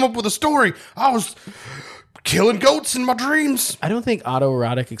need to come up with a story. I was killing goats in my dreams." I don't think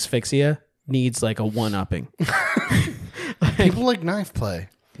autoerotic asphyxia needs like a one-upping. People like knife play.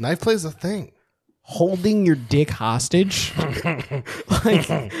 Knife play is a thing. Holding your dick hostage,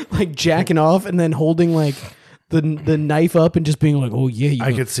 like jacking off, and then holding like the knife up and just being like, "Oh yeah,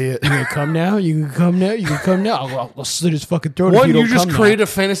 I could see it. You gonna come now? You can come now. You can come now. I'll slit his fucking throat." One, if you you don't just come created a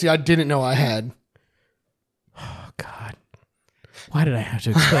fantasy I didn't know I had. now. God, why did I have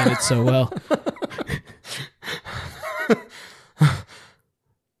to explain it so well?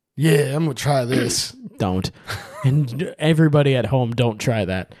 Yeah, I'm gonna try this. Don't. And everybody at home, don't try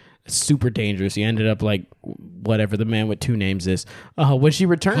that. It's super dangerous. You ended up like whatever the man with two names is. When she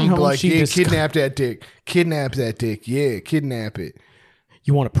returned home, Like, she yeah, just kidnap that dick. Kidnap that dick. Yeah, kidnap it.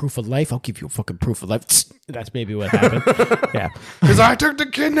 You want a proof of life? I'll give you a fucking proof of life. That's maybe what happened. Yeah. Because I took the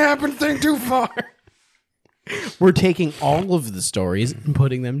kidnapping thing too far. We're taking all of the stories and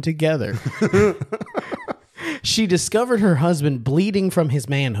putting them together. She discovered her husband bleeding from his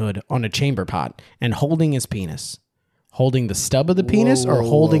manhood on a chamber pot and holding his penis. Holding the stub of the penis or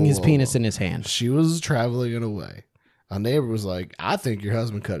holding his penis in his hand? She was traveling it away. A neighbor was like, I think your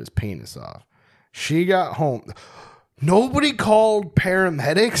husband cut his penis off. She got home. Nobody called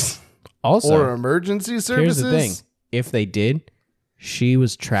paramedics Also, or emergency services. here's the thing. If they did, she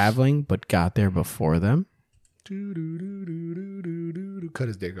was traveling but got there before them. Cut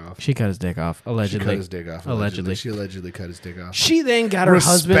his dick off. She cut his dick off, She allegedly. cut his dick off. Allegedly. She allegedly cut his dick off. She then got her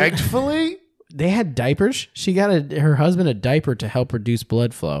husband... Respectfully? They had diapers. She got her husband a diaper to help reduce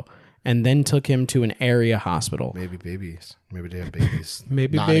blood flow and then took him to an area hospital. Maybe babies. Maybe they have babies.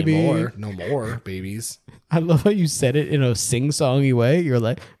 Maybe Not baby. anymore. No more babies. I love how you said it in a sing-songy way. You're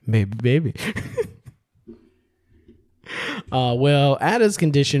like, maybe baby. Well, Ada's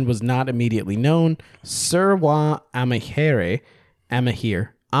condition was not immediately known. Sirwa Amahire.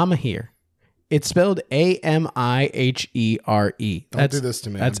 It's spelled Amihere. Don't do this to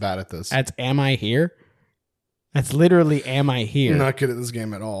me. I'm bad at this. That's am I here? That's literally am I here? I'm not good at this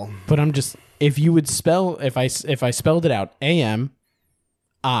game at all. But I'm just, if you would spell, if I spelled it out, Amihere.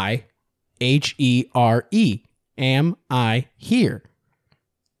 Am I here?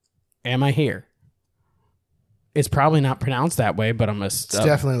 Am I here? It's probably not pronounced that way, but It's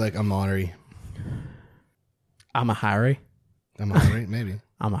definitely like Amari. Amahire. Amari, maybe.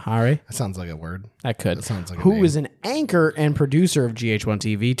 Amahire. That sounds like a word. That could. That sounds like a Who name. is an anchor and producer of GH1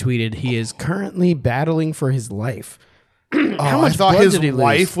 TV, tweeted he is currently battling for his life. I much thought blood his did he lose?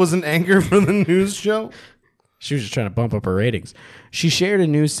 wife was an anchor for the news show. She was just trying to bump up her ratings. She shared a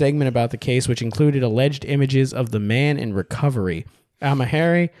news segment about the case, which included alleged images of the man in recovery.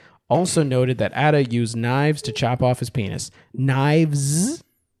 Amahiri also noted that Ada used knives to chop off his penis. Knives?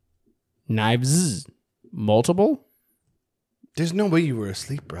 Multiple? There's no way you were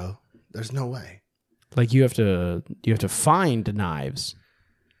asleep, bro. There's no way. Like you have to find knives.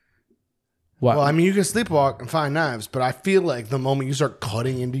 What? Well, I mean, you can sleepwalk and find knives, but I feel like the moment you start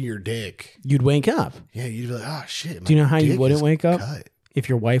cutting into your dick, You'd wake up. yeah, you'd be like, oh, shit. Do you know how my you dick wouldn't is wake up? cut. If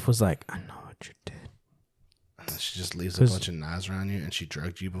your wife was like, I know what you did. And then she just leaves a 'Cause- bunch of knives around you, and she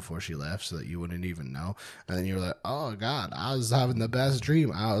drugged you before she left so that you wouldn't even know. And then you were like, oh, God, I was having the best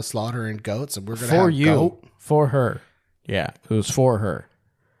dream. I was slaughtering goats, and we're going to have For you. goat. For her. Yeah, it was for her.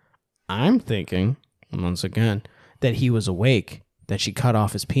 I'm thinking, once again, that he was awake, that she cut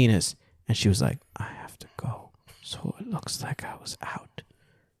off his penis, and she was like, I have to go. So it looks like I was out.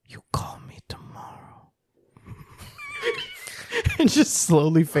 You call me tomorrow. And just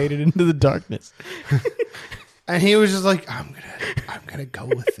slowly faded into the darkness. And he was just like, I'm gonna go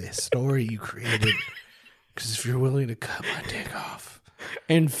with this story you created. Because if you're willing to cut my dick off,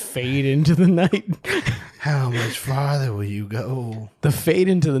 And fade into the night. how much farther will you go? The fade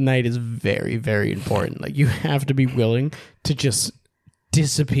into the night is very, very important. Like you have to be willing to just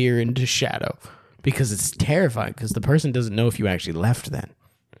disappear into shadow because it's terrifying because the person doesn't know if you actually left then.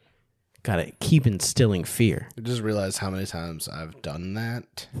 Gotta keep instilling fear. I just realized how many times I've done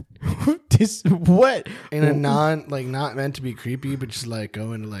that. What? In a not meant to be creepy, but just like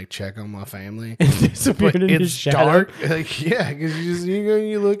going to like check on my family. Disappeared But into it's shadow. dark. Like, yeah, because you go and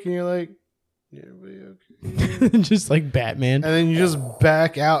you look and you're like, everybody okay? Just like Batman. And then you just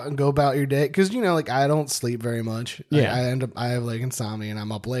back out and go about your day. Because, you know, like I don't sleep very much. Like, Yeah. I have like insomnia and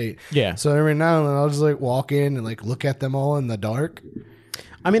I'm up late. Yeah. So every now and then I'll just like walk in and like look at them all in the dark.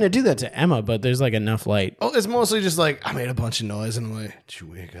 I mean, I do that to Emma, but there's like enough light. Oh, it's mostly just like I made a bunch of noise and I'm like, did you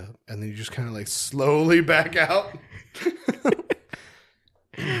wake up? And then you just kind of like slowly back out.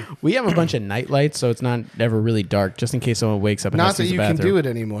 We have a bunch of night lights, so it's not ever really dark, just in case someone wakes up and Not has to that use you the can bathroom. do it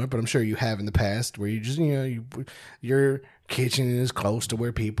anymore, but I'm sure you have in the past where you just, you know, you're kitchen is close to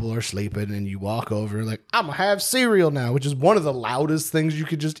where people are sleeping, and you walk over like, I'm gonna have cereal now, which is one of the loudest things you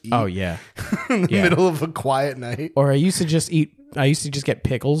could just eat. Oh yeah. In the yeah. middle of a quiet night. Or I used to just get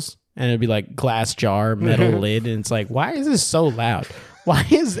pickles, and it'd be like glass jar, metal lid, and it's like, why is this so loud? Why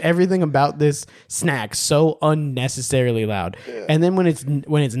is everything about this snack so unnecessarily loud? And then when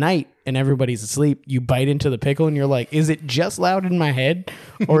it's night and everybody's asleep, you bite into the pickle and you're like, is it just loud in my head,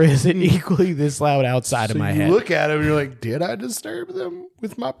 or is it equally this loud outside of my you head? look at him and you're like, did I disturb them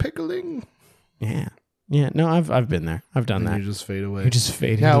with my pickling? Yeah. No, I've been there. I've done that. You just fade away. You just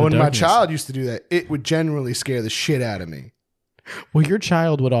fade. Now, into when the my darkness. child used to do that, it would generally scare the shit out of me. Well, your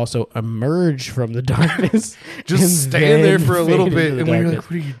child would also emerge from the darkness. and Just stand there then for a little fade bit, into and the when you're like,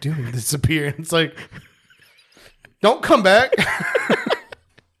 darkness. what are you doing? Disappear. And it's like, don't come back.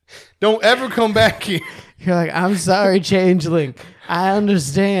 Don't ever come back here. You're like, I'm sorry, changeling. I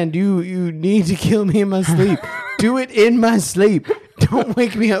understand. You need to kill me in my sleep. Do it in my sleep. Don't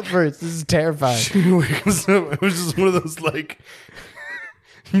wake me up first. This is terrifying. It was just one of those, like,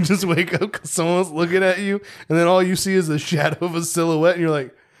 you just wake up because someone's looking at you, and then all you see is the shadow of a silhouette, and you're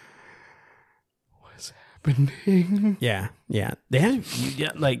like, what's happening? Yeah. They have,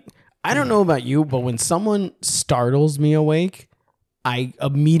 like, I don't know about you, but when someone startles me awake, I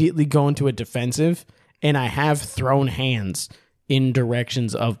immediately go into a defensive, and I have thrown hands in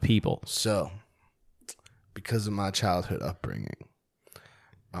directions of people. So, because of my childhood upbringing,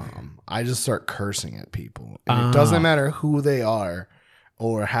 I just start cursing at people. And it doesn't matter who they are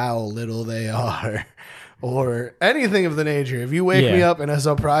or how little they are or anything of the nature. If you wake me up in a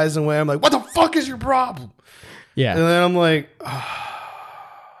surprising way, I'm like, what the fuck is your problem? Yeah. And then I'm like,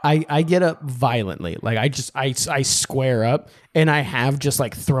 I get up violently. Like I square up, and I have just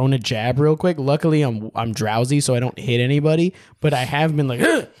like thrown a jab real quick. Luckily I'm drowsy, so I don't hit anybody, but I have been like,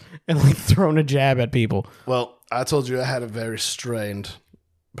 ugh, and like thrown a jab at people. well, I told you I had a very strained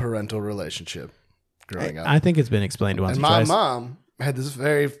parental relationship growing up. I think it's been explained once And or my twice. mom had this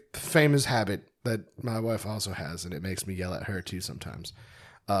very famous habit that my wife also has, and it makes me yell at her too sometimes,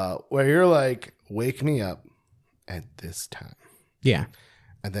 where you're like, wake me up at this time. Yeah.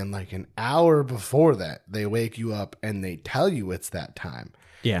 And then like an hour before that, they wake you up and they tell you it's that time.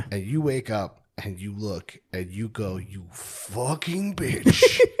 Yeah. And you wake up and you look and you go, you fucking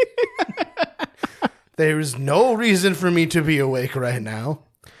bitch. There's no reason for me to be awake right now.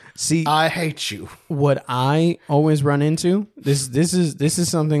 See, I hate you. what I always run into, this is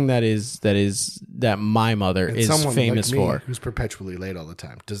something that my mother And is someone famous like me, for. who's perpetually late all the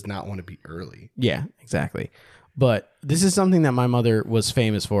time, does not want to be early. Yeah, exactly. But this is something that my mother was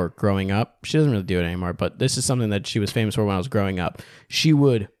famous for growing up. She doesn't really do it anymore, but this is something that she was famous for when I was growing up. She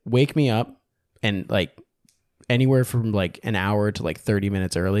would wake me up and like anywhere from like an hour to like 30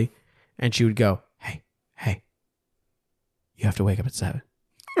 minutes early, and she would go, Hey, you have to wake up at 7.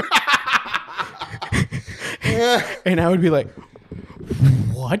 And I would be like,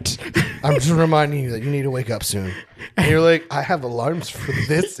 what? I'm just reminding you that you need to wake up soon. And you're like, I have alarms for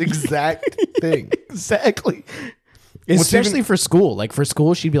this exact thing. Exactly. Especially for school. Like for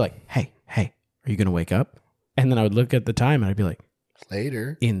school, she'd be like, hey, are you going to wake up? And then I would look at the time and I'd be like,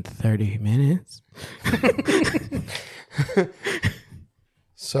 Later. in 30 minutes.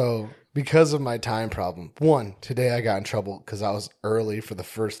 So, because of my time problem, today I got in trouble because I was early for the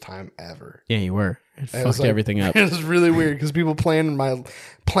first time ever. Yeah, you were. It And it fucked was like- everything up. It was really weird because people plan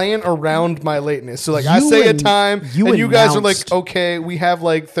around my lateness. So like I say a time, and you guys are like, announced- okay, we have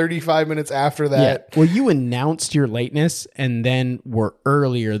like 35 minutes after Yeah. that. Well, you announced your lateness and then were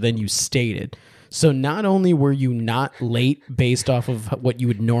earlier than you stated. So not only were you not late based off of what you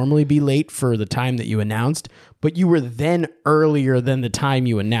would normally be late for the time that you announced, but you were then earlier than the time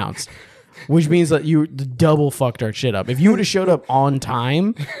you announced, which means that you double fucked our shit up. If you would have showed up on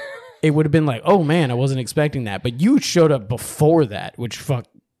time, it would have been like, oh man, I wasn't expecting that. But you showed up before that, which fucked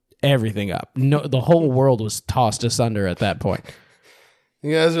everything up. No, the whole world was tossed asunder at that point.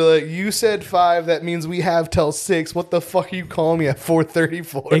 You guys are like, you said 5, that means we have till 6. What the fuck are you calling me at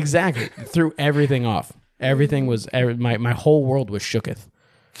 4:34? Exactly. Threw everything off. Everything was, my whole world was shooketh.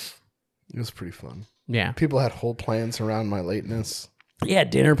 It was pretty fun. Yeah. People had whole plans around my lateness. Yeah,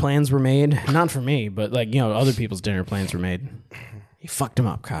 dinner plans were made. Not for me, but like, other people's dinner plans were made. You fucked them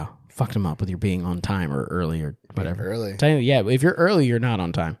up, Kyle. Fucked them up with your being on time or early or whatever. Early. Tell you, yeah, if you're early, you're not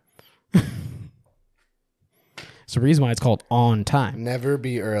on time. It's the reason why it's called on time, Never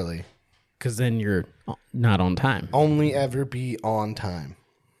be early. because then you're not on time. Only ever be on time.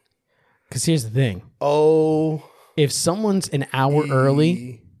 Because here's the thing. O If someone's an hour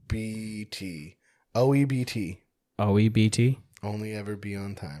early, B T. OEBT. OEBT, Only ever be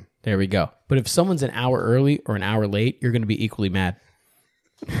on time. There we go. But if someone's an hour early or an hour late, you're going to be equally mad.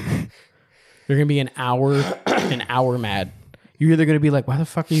 You're going to be an hour mad. You're either going to be like, why the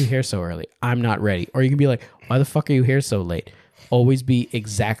fuck are you here so early? I'm not ready. Or you can be like, why the fuck are you here so late? Always be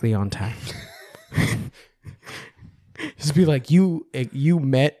exactly on time. Just be like, you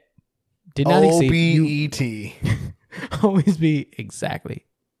met, did not exceed. O-B-E-T. Always be exactly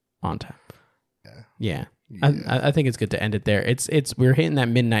on time. Yeah. I think it's good to end it there. We're hitting that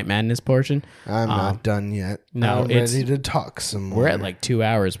Midnight Madness portion. I'm not done yet. No, I'm ready to talk some more. We're at like 2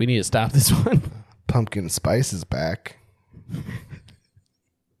 hours. We need to stop this one. Pumpkin Spice is back.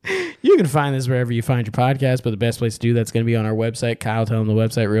 You can find this wherever you find your podcast, but the best place to do that's going to be on our website. Kyle, tell them the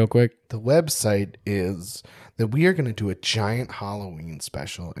website real quick. The website is that we are going to do a giant Halloween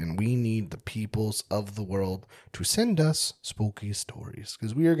special, and we need the peoples of the world to send us spooky stories,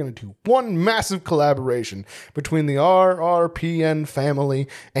 because we are going to do one massive collaboration between the RRPN family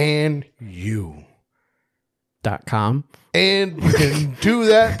and you. .com. And you can do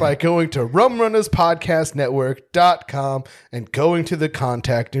that by going to rumrunnerspodcastnetwork.com and going to the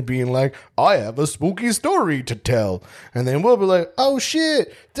contact and being like, I have a spooky story to tell. And then we'll be like, oh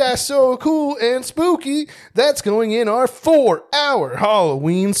shit, that's so cool and spooky. That's going in our 4-hour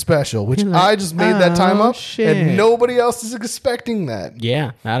Halloween special, which You're like, I just made that time up. shit. And nobody else is expecting that.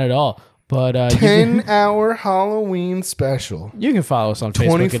 Yeah, not at all. But 10-hour Halloween special. you can follow us on Facebook.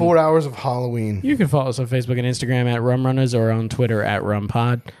 24 hours of Halloween. You can follow us on Facebook and Instagram at RumRunners or on Twitter at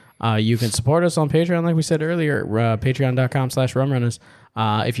RumPod. You can support us on Patreon, like we said earlier, patreon.com/RumRunners.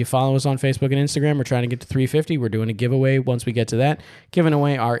 If you follow us on Facebook and Instagram, we're trying to get to 350. We're doing a giveaway once we get to that. Giving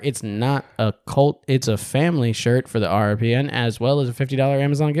away our It's Not a Cult, It's a Family shirt for the RRPN, as well as a $50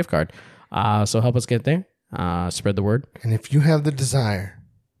 Amazon gift card. So help us get there. Spread the word. And if you have the desire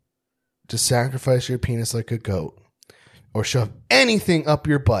to sacrifice your penis like a goat or shove anything up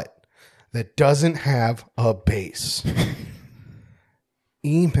your butt that doesn't have a base,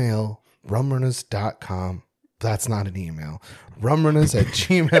 email rumrunners.com. That's not an email.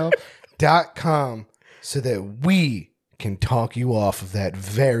 rumrunners@gmail.com so that we can talk you off of that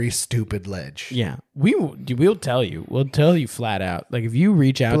very stupid ledge. Yeah, we'll tell you. We'll tell you flat out. Like if you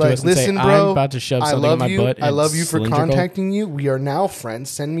reach out But to us and listen, say, bro, "I'm about to shove I something in love my you. butt," I and love you for cylindrical, contacting you. We are now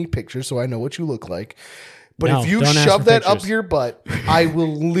friends. Send me pictures so I know what you look like. But No, if you don't ask shove for that up pictures. your butt, I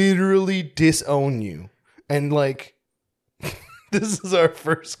will literally disown you. And like, this is our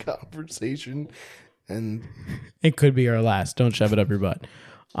first conversation, and It could be our last. Don't shove it up your butt.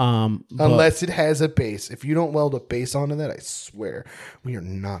 But unless it has a base. If you don't weld a base onto that, I swear we are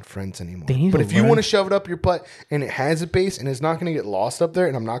not friends anymore. They need But to if you learn- want to shove it up your butt and it has a base and it's not going to get lost up there,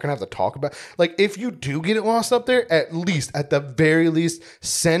 and I'm not going to have to talk about, like, if you do get it lost up there, at the very least,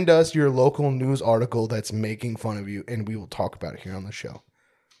 send us your local news article that's making fun of you, and we will talk about it here on the show.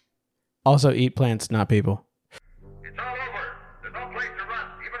 also eat plants, not people. It's all over. There's no place to run,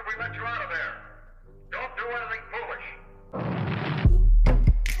 even if we let you out of there. Don't do anything foolish.